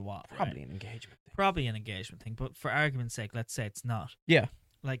engagement thing or what. Probably right? an engagement thing. Probably an engagement thing, but for argument's sake, let's say it's not. Yeah.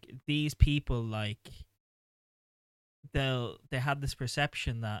 Like, these people, like, they had this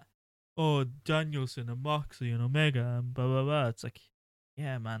perception that, oh, Danielson and Moxley and Omega and blah blah blah. It's like,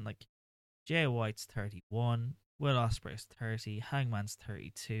 yeah, man, like, Jay White's 31, Will Ospreay's 30, Hangman's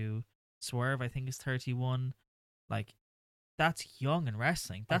 32, Swerve I think is 31. Like, that's young in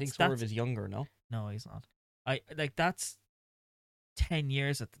wrestling. I think Swerve is younger, no? No, he's not. That's 10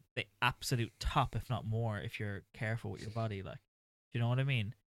 years at the absolute top, if not more, if you're careful with your body. Like, do you know what I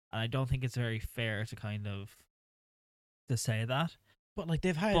mean? And I don't think it's very fair to kind of to say that. But, like,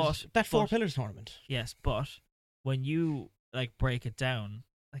 they've had But- that Four but- Pillars tournament. Yes, but when you like break it down,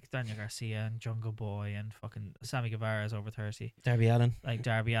 like Daniel Garcia and Jungle Boy and fucking Sammy Guevara is over 30. Darby Allin. Like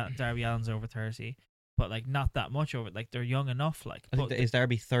Darby Allin's over 30, but like not that much over. Like, they're young enough. Like, I think but is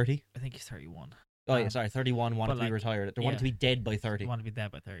Darby 30? I think he's 31. Oh, yeah, sorry. 31 wanted but, to be like, retired. They wanted yeah. to be dead by 30. They want to be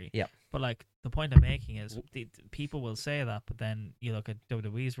dead by 30. Yeah. But like, the point I'm making is the people will say that, but then you look at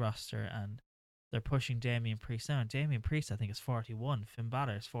WWE's roster and they're pushing Damian Priest now. And Damian Priest, I think, is 41. Finn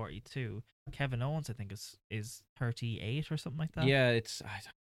Balor is 42. Kevin Owens, I think, is 38 or something like that. Yeah,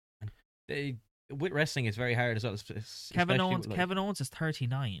 with wrestling, it's very hard as well. Kevin Owens is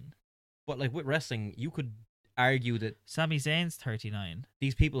 39. But, like, with wrestling, you could argue that Sami Zayn's 39.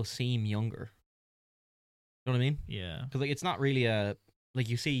 these people seem younger. You know what I mean? Yeah. Because, like, it's not really like,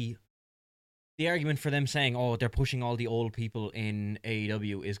 you see, the argument for them saying, oh, they're pushing all the old people in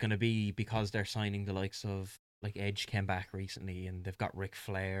AEW is going to be because they're signing the likes of, like, Edge came back recently and they've got Ric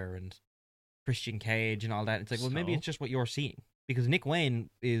Flair and Christian Cage and all that. It's like, well, maybe So? it's just what you're seeing. Because Nick Wayne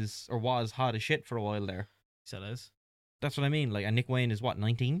was hot as shit for a while there. So it is. That's what I mean. Like, and Nick Wayne is what,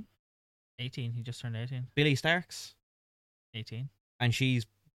 19? 18. He just turned 18. Billy Starks. 18. And she's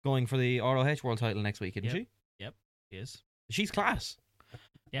going for the ROH World title next week, isn't Yep. she? He is. She's class.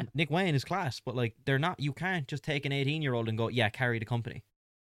 Yeah. Nick Wayne is class, but, like, they're not, you can't just take an 18-year-old and go, yeah, carry the company.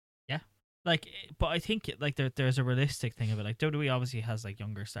 Like, but I think like there's a realistic thing of it. Like, WWE obviously has like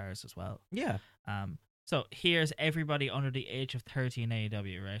younger stars as well. Yeah. So here's everybody under the age of 30 in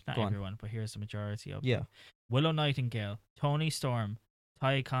AEW, right? Not Go on. everyone, but here's the majority of Yeah. them. Willow Nightingale, Tony Storm,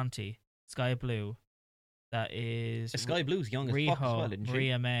 Ty Conti, Sky Blue. That is Sky Blue's young as fuck as well, Riho, isn't she?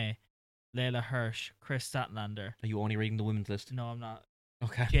 Maria May, Layla Hirsch, Chris Statlander. Are you only reading the women's list? No, I'm not.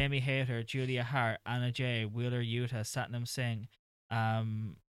 Okay. Jamie Hayter, Julia Hart, Anna Jay, Wheeler Yuta, Satnam Singh,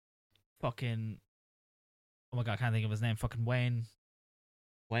 fucking, oh my god, I can't think of his name. Fucking Wayne.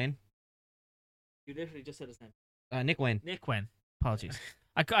 Wayne? You literally just said his name. Nick Wayne. Nick Wayne. Apologies.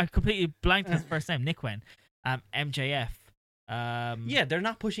 I completely blanked his first name. Nick Wayne. MJF. Yeah, they're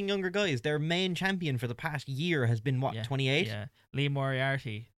not pushing younger guys. Their main champion for the past year has been, what, 28? Yeah. Lee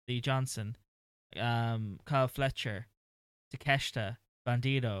Moriarty, Lee Johnson, Kyle Fletcher, Takeshita,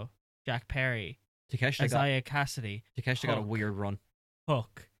 Bandido, Jack Perry, Isaiah Cassidy, Takeshita got a weird run.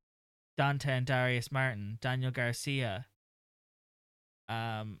 Hook, Dante and Darius Martin, Daniel Garcia.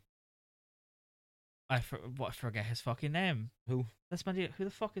 I forget his fucking name. Who? That's Bandido. Who the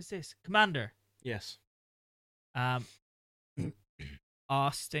fuck is this? Commander. Yes.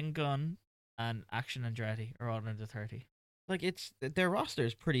 Austin Gunn and Action Andretti are all under 30. Like, their roster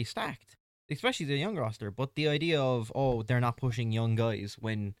is pretty stacked, especially the young roster. But the idea of, oh, they're not pushing young guys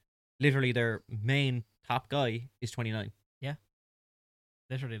when literally their main top guy is 29.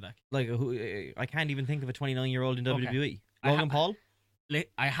 Literally, Like, I can't even think of a 29-year-old in Okay. WWE. I Logan Paul?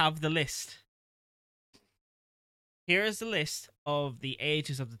 I have the list. Here is the list of the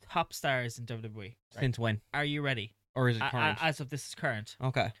ages of the top stars in WWE. Right? Since when? Are you ready? Or is it current? As of this is current.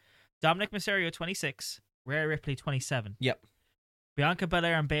 Okay. Dominic Mysterio, 26. Rhea Ripley, 27. Yep. Bianca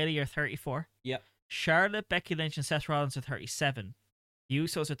Belair and Bayley are 34. Yep. Charlotte, Becky Lynch, and Seth Rollins are 37. The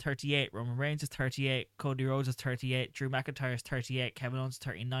Usos are 38. Roman Reigns is 38. Cody Rhodes is 38. Drew McIntyre is 38. Kevin Owens is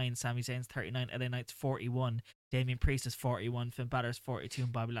 39. Sami Zayn's 39. LA Knight's 41. Damian Priest is 41, Finn Balor's 42,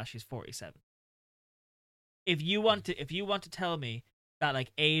 and Bobby Lashley's 47. If you want to tell me that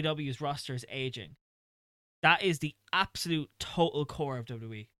like AEW's roster is aging, that is the absolute total core of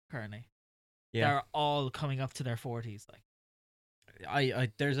WWE currently. Yeah. They're all coming up to their 40s. Like,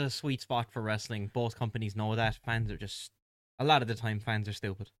 I there's a sweet spot for wrestling. Both companies know that. Fans are just, a lot of the time, fans are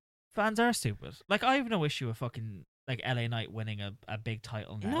stupid. fans are stupid. Like, I have no issue with fucking like LA Knight winning a big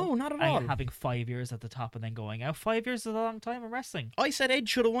title now. No, not at And all. having 5 years at the top and then going out. 5 years is a long time in wrestling. I said Edge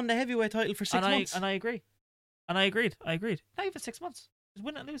should have won the heavyweight title for 6 months. And I agree. And I agreed. Not even 6 months. Just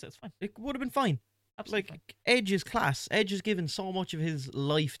win it and lose it. It's fine. It would have been fine. Absolutely fine. Like, Edge is class. Edge has given so much of his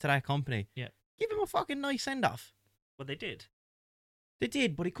life to that company. Yeah. Give him a fucking nice send-off. Well, they did. They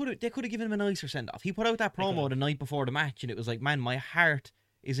did, but they could have given him a nicer send-off. He put out that promo the night before the match, and it was like, man, my heart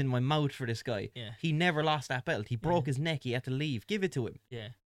is in my mouth for this guy. Yeah. He never lost that belt. He broke his neck. He had to leave. Give it to him. Yeah.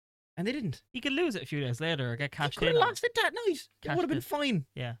 And they didn't. He could lose it a few days later or get cashed He could in. have lost it that night. It Cashed would have been in. fine.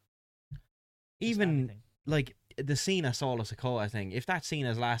 Yeah. Even, anything. like, the Cena Solo Sikoa thing. If that's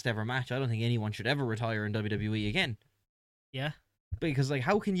Cena's last ever match, I don't think anyone should ever retire in WWE again. Yeah. Because, like,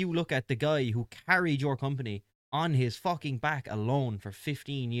 how can you look at the guy who carried your company on his fucking back alone for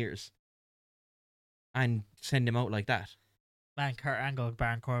 15 years and send him out like that? Man, Kurt Angle,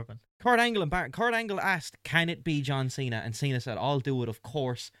 Baron Corbin. Kurt Angle asked, can it be John Cena? And Cena said, I'll do it, of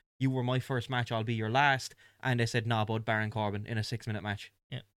course. You were my first match, I'll be your last. And they said, nah, bud, Baron Corbin in a 6-minute match.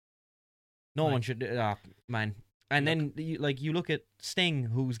 Yeah. No one should, man. And then, you look at Sting,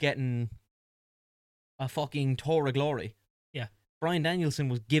 who's getting a fucking tour of glory. Yeah. Bryan Danielson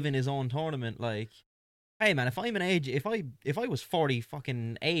was given his own tournament, like, hey man, if I'm an age, if I was 48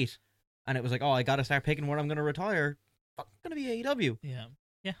 and it was like, oh, I gotta start picking where I'm gonna retire, fuck, gonna be AEW. Yeah.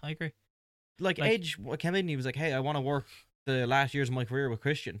 Yeah, I agree. Like Edge came in and he was like, hey, I want to work the last years of my career with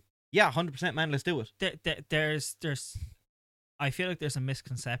Christian. Yeah, 100%, man, let's do it. There's I feel like there's a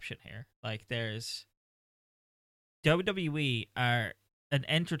misconception here. Like, there's WWE are an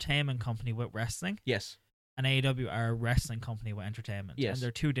entertainment company with wrestling, Yes. and AEW are a wrestling company with entertainment. Yes. And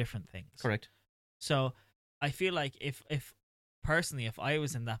they're two different things. Correct. So I feel like if personally, if I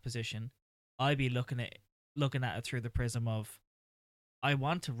was in that position, I'd be looking at it through the prism of, I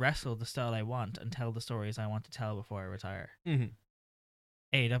want to wrestle the style I want and tell the stories I want to tell before I retire. Mm-hmm.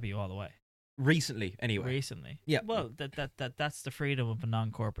 AEW all the way. Recently, anyway. Recently. Yeah. Well, that's the freedom of a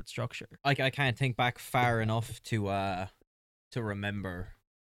non-corporate structure. I can't think back far enough to remember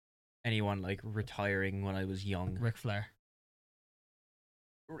anyone like retiring when I was young. Ric Flair.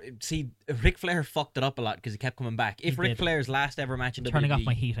 See, Ric Flair fucked it up a lot because he kept coming back. If Ric Flair's last ever match in WWE... Turning off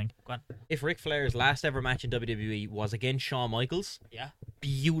my heating. Go on. If Ric Flair's last ever match in WWE was against Shawn Michaels... Yeah.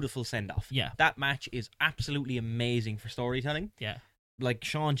 Beautiful send-off. Yeah. That match is absolutely amazing for storytelling. Yeah. Like,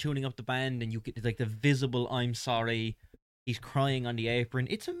 Shawn tuning up the band and you get, like, the visible I'm sorry. He's crying on the apron.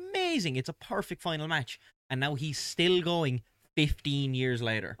 It's amazing. It's a perfect final match. And now he's still going 15 years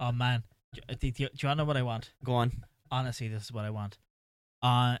later. Oh, man. Do you want to know what I want? Go on. Honestly, this is what I want.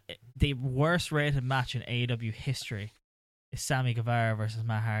 The worst rated match in AEW history is Sammy Guevara versus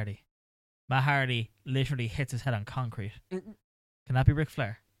Matt Hardy. Matt Hardy literally hits his head on concrete. Can that be Ric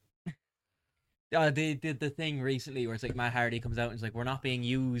Flair? They did the thing recently where it's like Matt Hardy comes out and is like, we're not being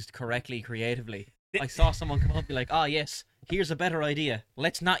used correctly creatively. I saw someone come up and be like, oh yes, here's a better idea.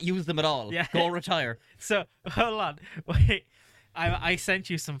 Let's not use them at all. Yeah. Go retire. So, hold on. Wait. I sent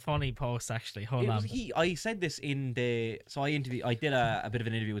you some funny posts actually. Hold on. I said this in the... So I did a bit of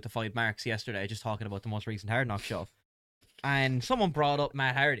an interview with the Five Marks yesterday, just talking about the most recent Hard Knock show. And someone brought up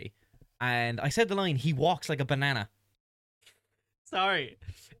Matt Hardy. And I said the line, he walks like a banana. Sorry.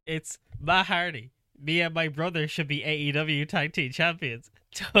 It's Matt Hardy. Me and my brother should be AEW Tag Team Champions.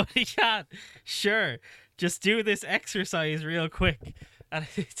 Tony Khan. Sure. Just do this exercise real quick. And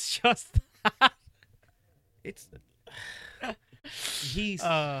it's just that. It's... he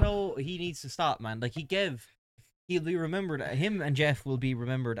needs to stop, man. Like, he'll be remembered. Him and Jeff will be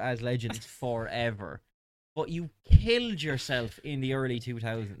remembered as legends forever. But you killed yourself in the early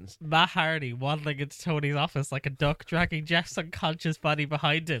 2000s. Matt Hardy waddling into Tony's office like a duck, dragging Jeff's unconscious body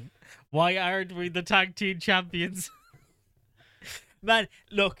behind him. Why aren't we the tag team champions? Man,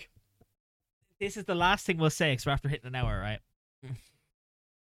 look, this is the last thing we'll say because we're after hitting an hour, right?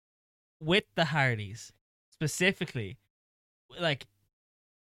 With the Hardys, specifically, like,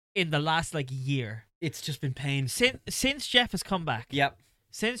 in the last, like, year. It's just been pain. Since Jeff has come back. Yep.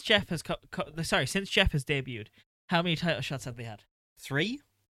 Since Jeff has since Jeff has debuted, how many title shots have they had? 3?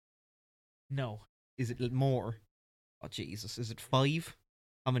 No. Is it more? Oh Jesus! Is it 5?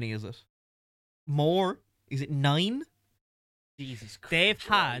 How many is it? More? Is it 9? Jesus Christ! They've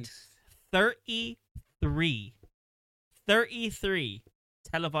had 33 33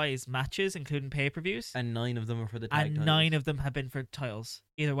 televised matches, including pay-per-views, And 9 of them are for the tag and titles. 9 of them have been for titles.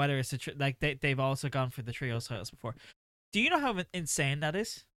 Either whether it's they've also gone for the trios titles before. Do you know how insane that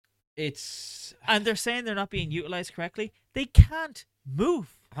is? It's And they're saying they're not being utilized correctly. They can't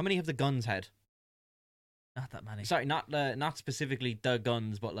move. how many have the Guns had? Not that many. Sorry, not specifically the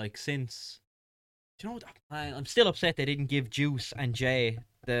Guns, but like since. Do you know what? I'm still upset they didn't give Juice and Jay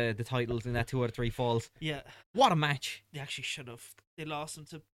the titles in that 2 out of 3 falls. Yeah, What a match! they actually should have. They lost them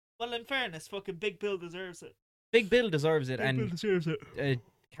to. Well, in fairness, fucking Big Bill deserves it. Big Bill deserves it, Big and Bill deserves it.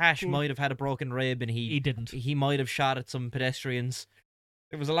 Cash Cool. might have had a broken rib, and He didn't. he might have shot at some pedestrians.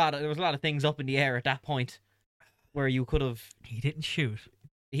 There was a lot of things up in the air at that point, where you could have. He didn't shoot.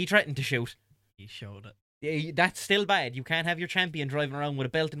 He threatened to shoot. He showed it. Yeah, that's still bad. You can't have your champion driving around with a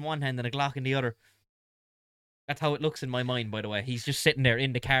belt in one hand and a Glock in the other. That's how it looks in my mind, by the way. He's just sitting there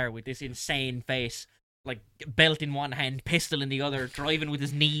in the car with this insane face, like belt in one hand, pistol in the other, driving with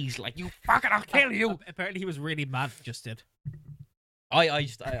his knees, like, you fucking, I'll kill you. Apparently, he was really mad. Just did.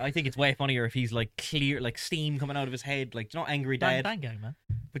 I think it's way funnier if he's like clear, like steam coming out of his head, like, you know, Angry Dad. Bang gang, man.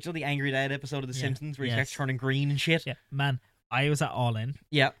 But you know the Angry Dad episode of The Yeah. Simpsons where he Yes. starts turning green and shit? Yeah, man. I was at All In,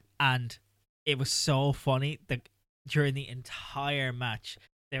 Yeah. and it was so funny that during the entire match,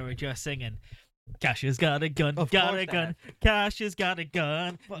 they were just singing, Cash has got a gun, Of got course a they gun, Cash has got a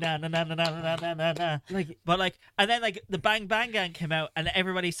gun, na na na na na na na na na. But and then the Bang Bang Gang came out, and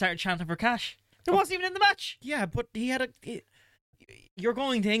everybody started chanting for Cash. It wasn't even in the match. Yeah, but he had you're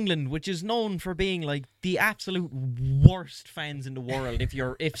going to England, which is known for being like the absolute worst fans in the world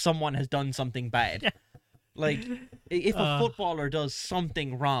if someone has done something bad. Yeah. Like, if a footballer does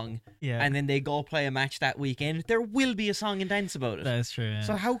something wrong Yeah, and then they go play a match that weekend, there will be a song and dance about it. that is true. Yeah.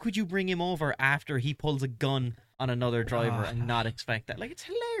 So how could you bring him over after he pulls a gun on another driver Oh. and not expect that? Like, it's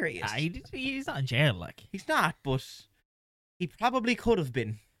hilarious. He's not in jail. Like, He's not, but he probably could have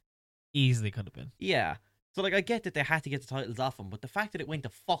been. easily could have been. Yeah. So, like, I get that they had to get the titles off him, but the fact that it went to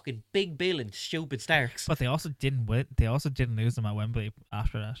fucking Big Bill and stupid Starks. But they also didn't win. They also didn't lose them at Wembley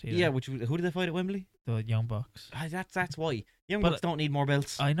after that. Either. Yeah, who did they fight at Wembley? The Young Bucks. That's why. Young But- Bucks don't need more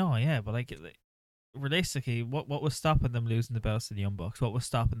belts. I know, yeah, but like realistically, what was stopping them losing the belts to the Young Bucks? What was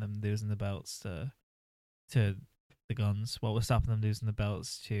stopping them losing the belts to the Guns? What was stopping them losing the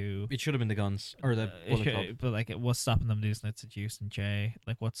belts to? It should have been the Guns or the Bullet Club. But like, what's stopping them losing it to Juice and Jay?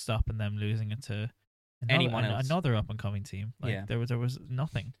 Like, what's stopping them losing it to Anyone else. Another up and coming team? Like, Yeah. there was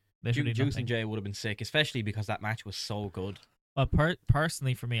nothing. Literally Juice nothing. and Jay would have been sick, especially because that match was so good. But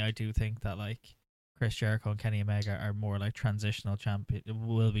personally, for me, I do think that like Chris Jericho and Kenny Omega are more like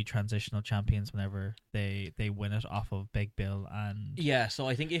will be transitional champions whenever they win it off of Big Bill and Yeah, so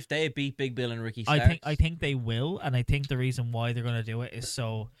I think if they beat Big Bill and Ricky Starks, I think they will, and I think the reason why they're gonna do it is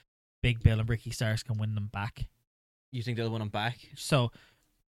so Big Bill and Ricky Starks can win them back. you think they'll win them back? So,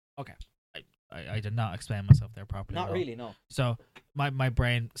 okay, I did not explain myself there properly. Not at all. really, no. So my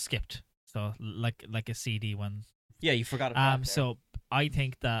brain skipped. So like a CD when Yeah, you forgot about that. so I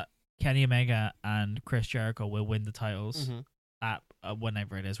think that Kenny Omega and Chris Jericho will win the titles Mhm. at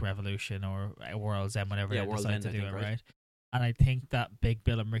whenever it is Revolution or World's End, whenever Yeah, they World's decide End, to I do think, it, right? right? And I think that Big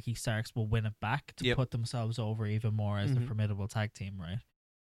Bill and Ricky Starks will win it back to Yep. put themselves over even more as the Mhm. formidable tag team, right?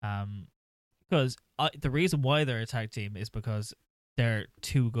 Because the reason why they're a tag team is because they're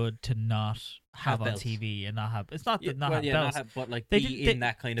too good to not have on belts. TV and not have. It's not Yeah, that not well, have yeah, belts. but like They be didn't- in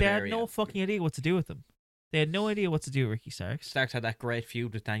that kind of They had area. no fucking idea what to do with them. They had no idea what to do with Ricky Starks. Starks had that great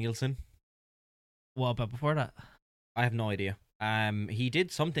feud with Danielson. What about before that? I have no idea. He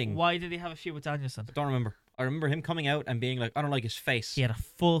did something. Why did he have a feud with Danielson? I don't remember. I remember him coming out and being like, I don't like his face. He had a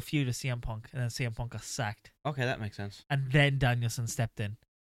full feud with CM Punk, and then CM Punk got sacked. Okay, that makes sense. And then Danielson stepped in.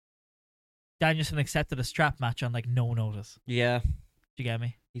 Danielson accepted a strap match on like no notice. Yeah, Do you get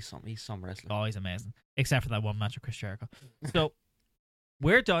me? he's some wrestler. Oh, he's amazing. Except for that one match with Chris Jericho. So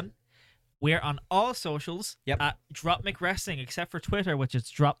we're done. We're on all socials Yep. at Drop Mick Wrestling, except for Twitter, which is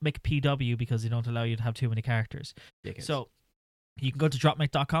Drop Mick PW because they don't allow you to have too many characters. Dickheads. So you can go to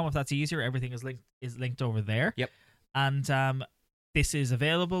dropmick.com if that's easier. Everything is linked over there. Yep. And this is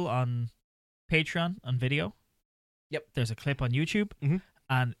available on Patreon on video. Yep. There's a clip on YouTube, Mhm.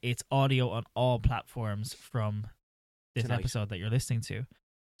 and it's audio on all platforms from this Tonight. episode that you're listening to.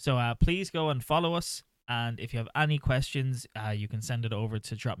 So please go and follow us. And if you have any questions, you can send it over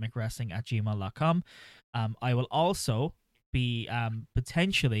to dropmicwrestling@gmail.com. I will also be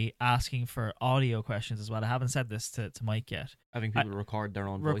potentially asking for audio questions as well. I haven't said this to Mike yet. Having people record their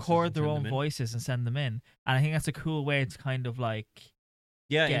own voices Record and their send own them in. voices and send them in. And I think that's a cool way to kind of like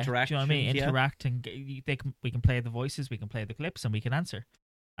Yeah, get, interact. do you know what I mean? Interact and we can play the voices, we can play the clips, and we can answer.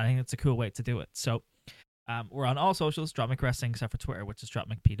 I think it's a cool way to do it. So We're on all socials, Dropmic Wrestling, except for Twitter, which is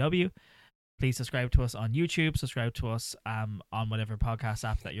DropmicPW. Please subscribe to us on YouTube. Subscribe to us on whatever podcast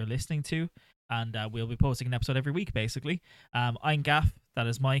app that you're listening to. And we'll be posting an episode every week, basically. I'm Gaff. That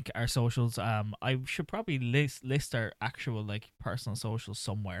is Mike. Our socials. I should probably list our actual personal socials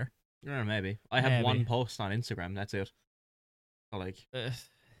somewhere. Yeah, maybe. I have one post on Instagram. That's it. So,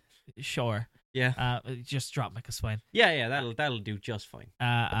 sure. Yeah. Just Dropmic is fine. Yeah. That'll do just fine.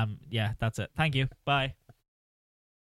 Yeah, that's it. Thank you. Bye.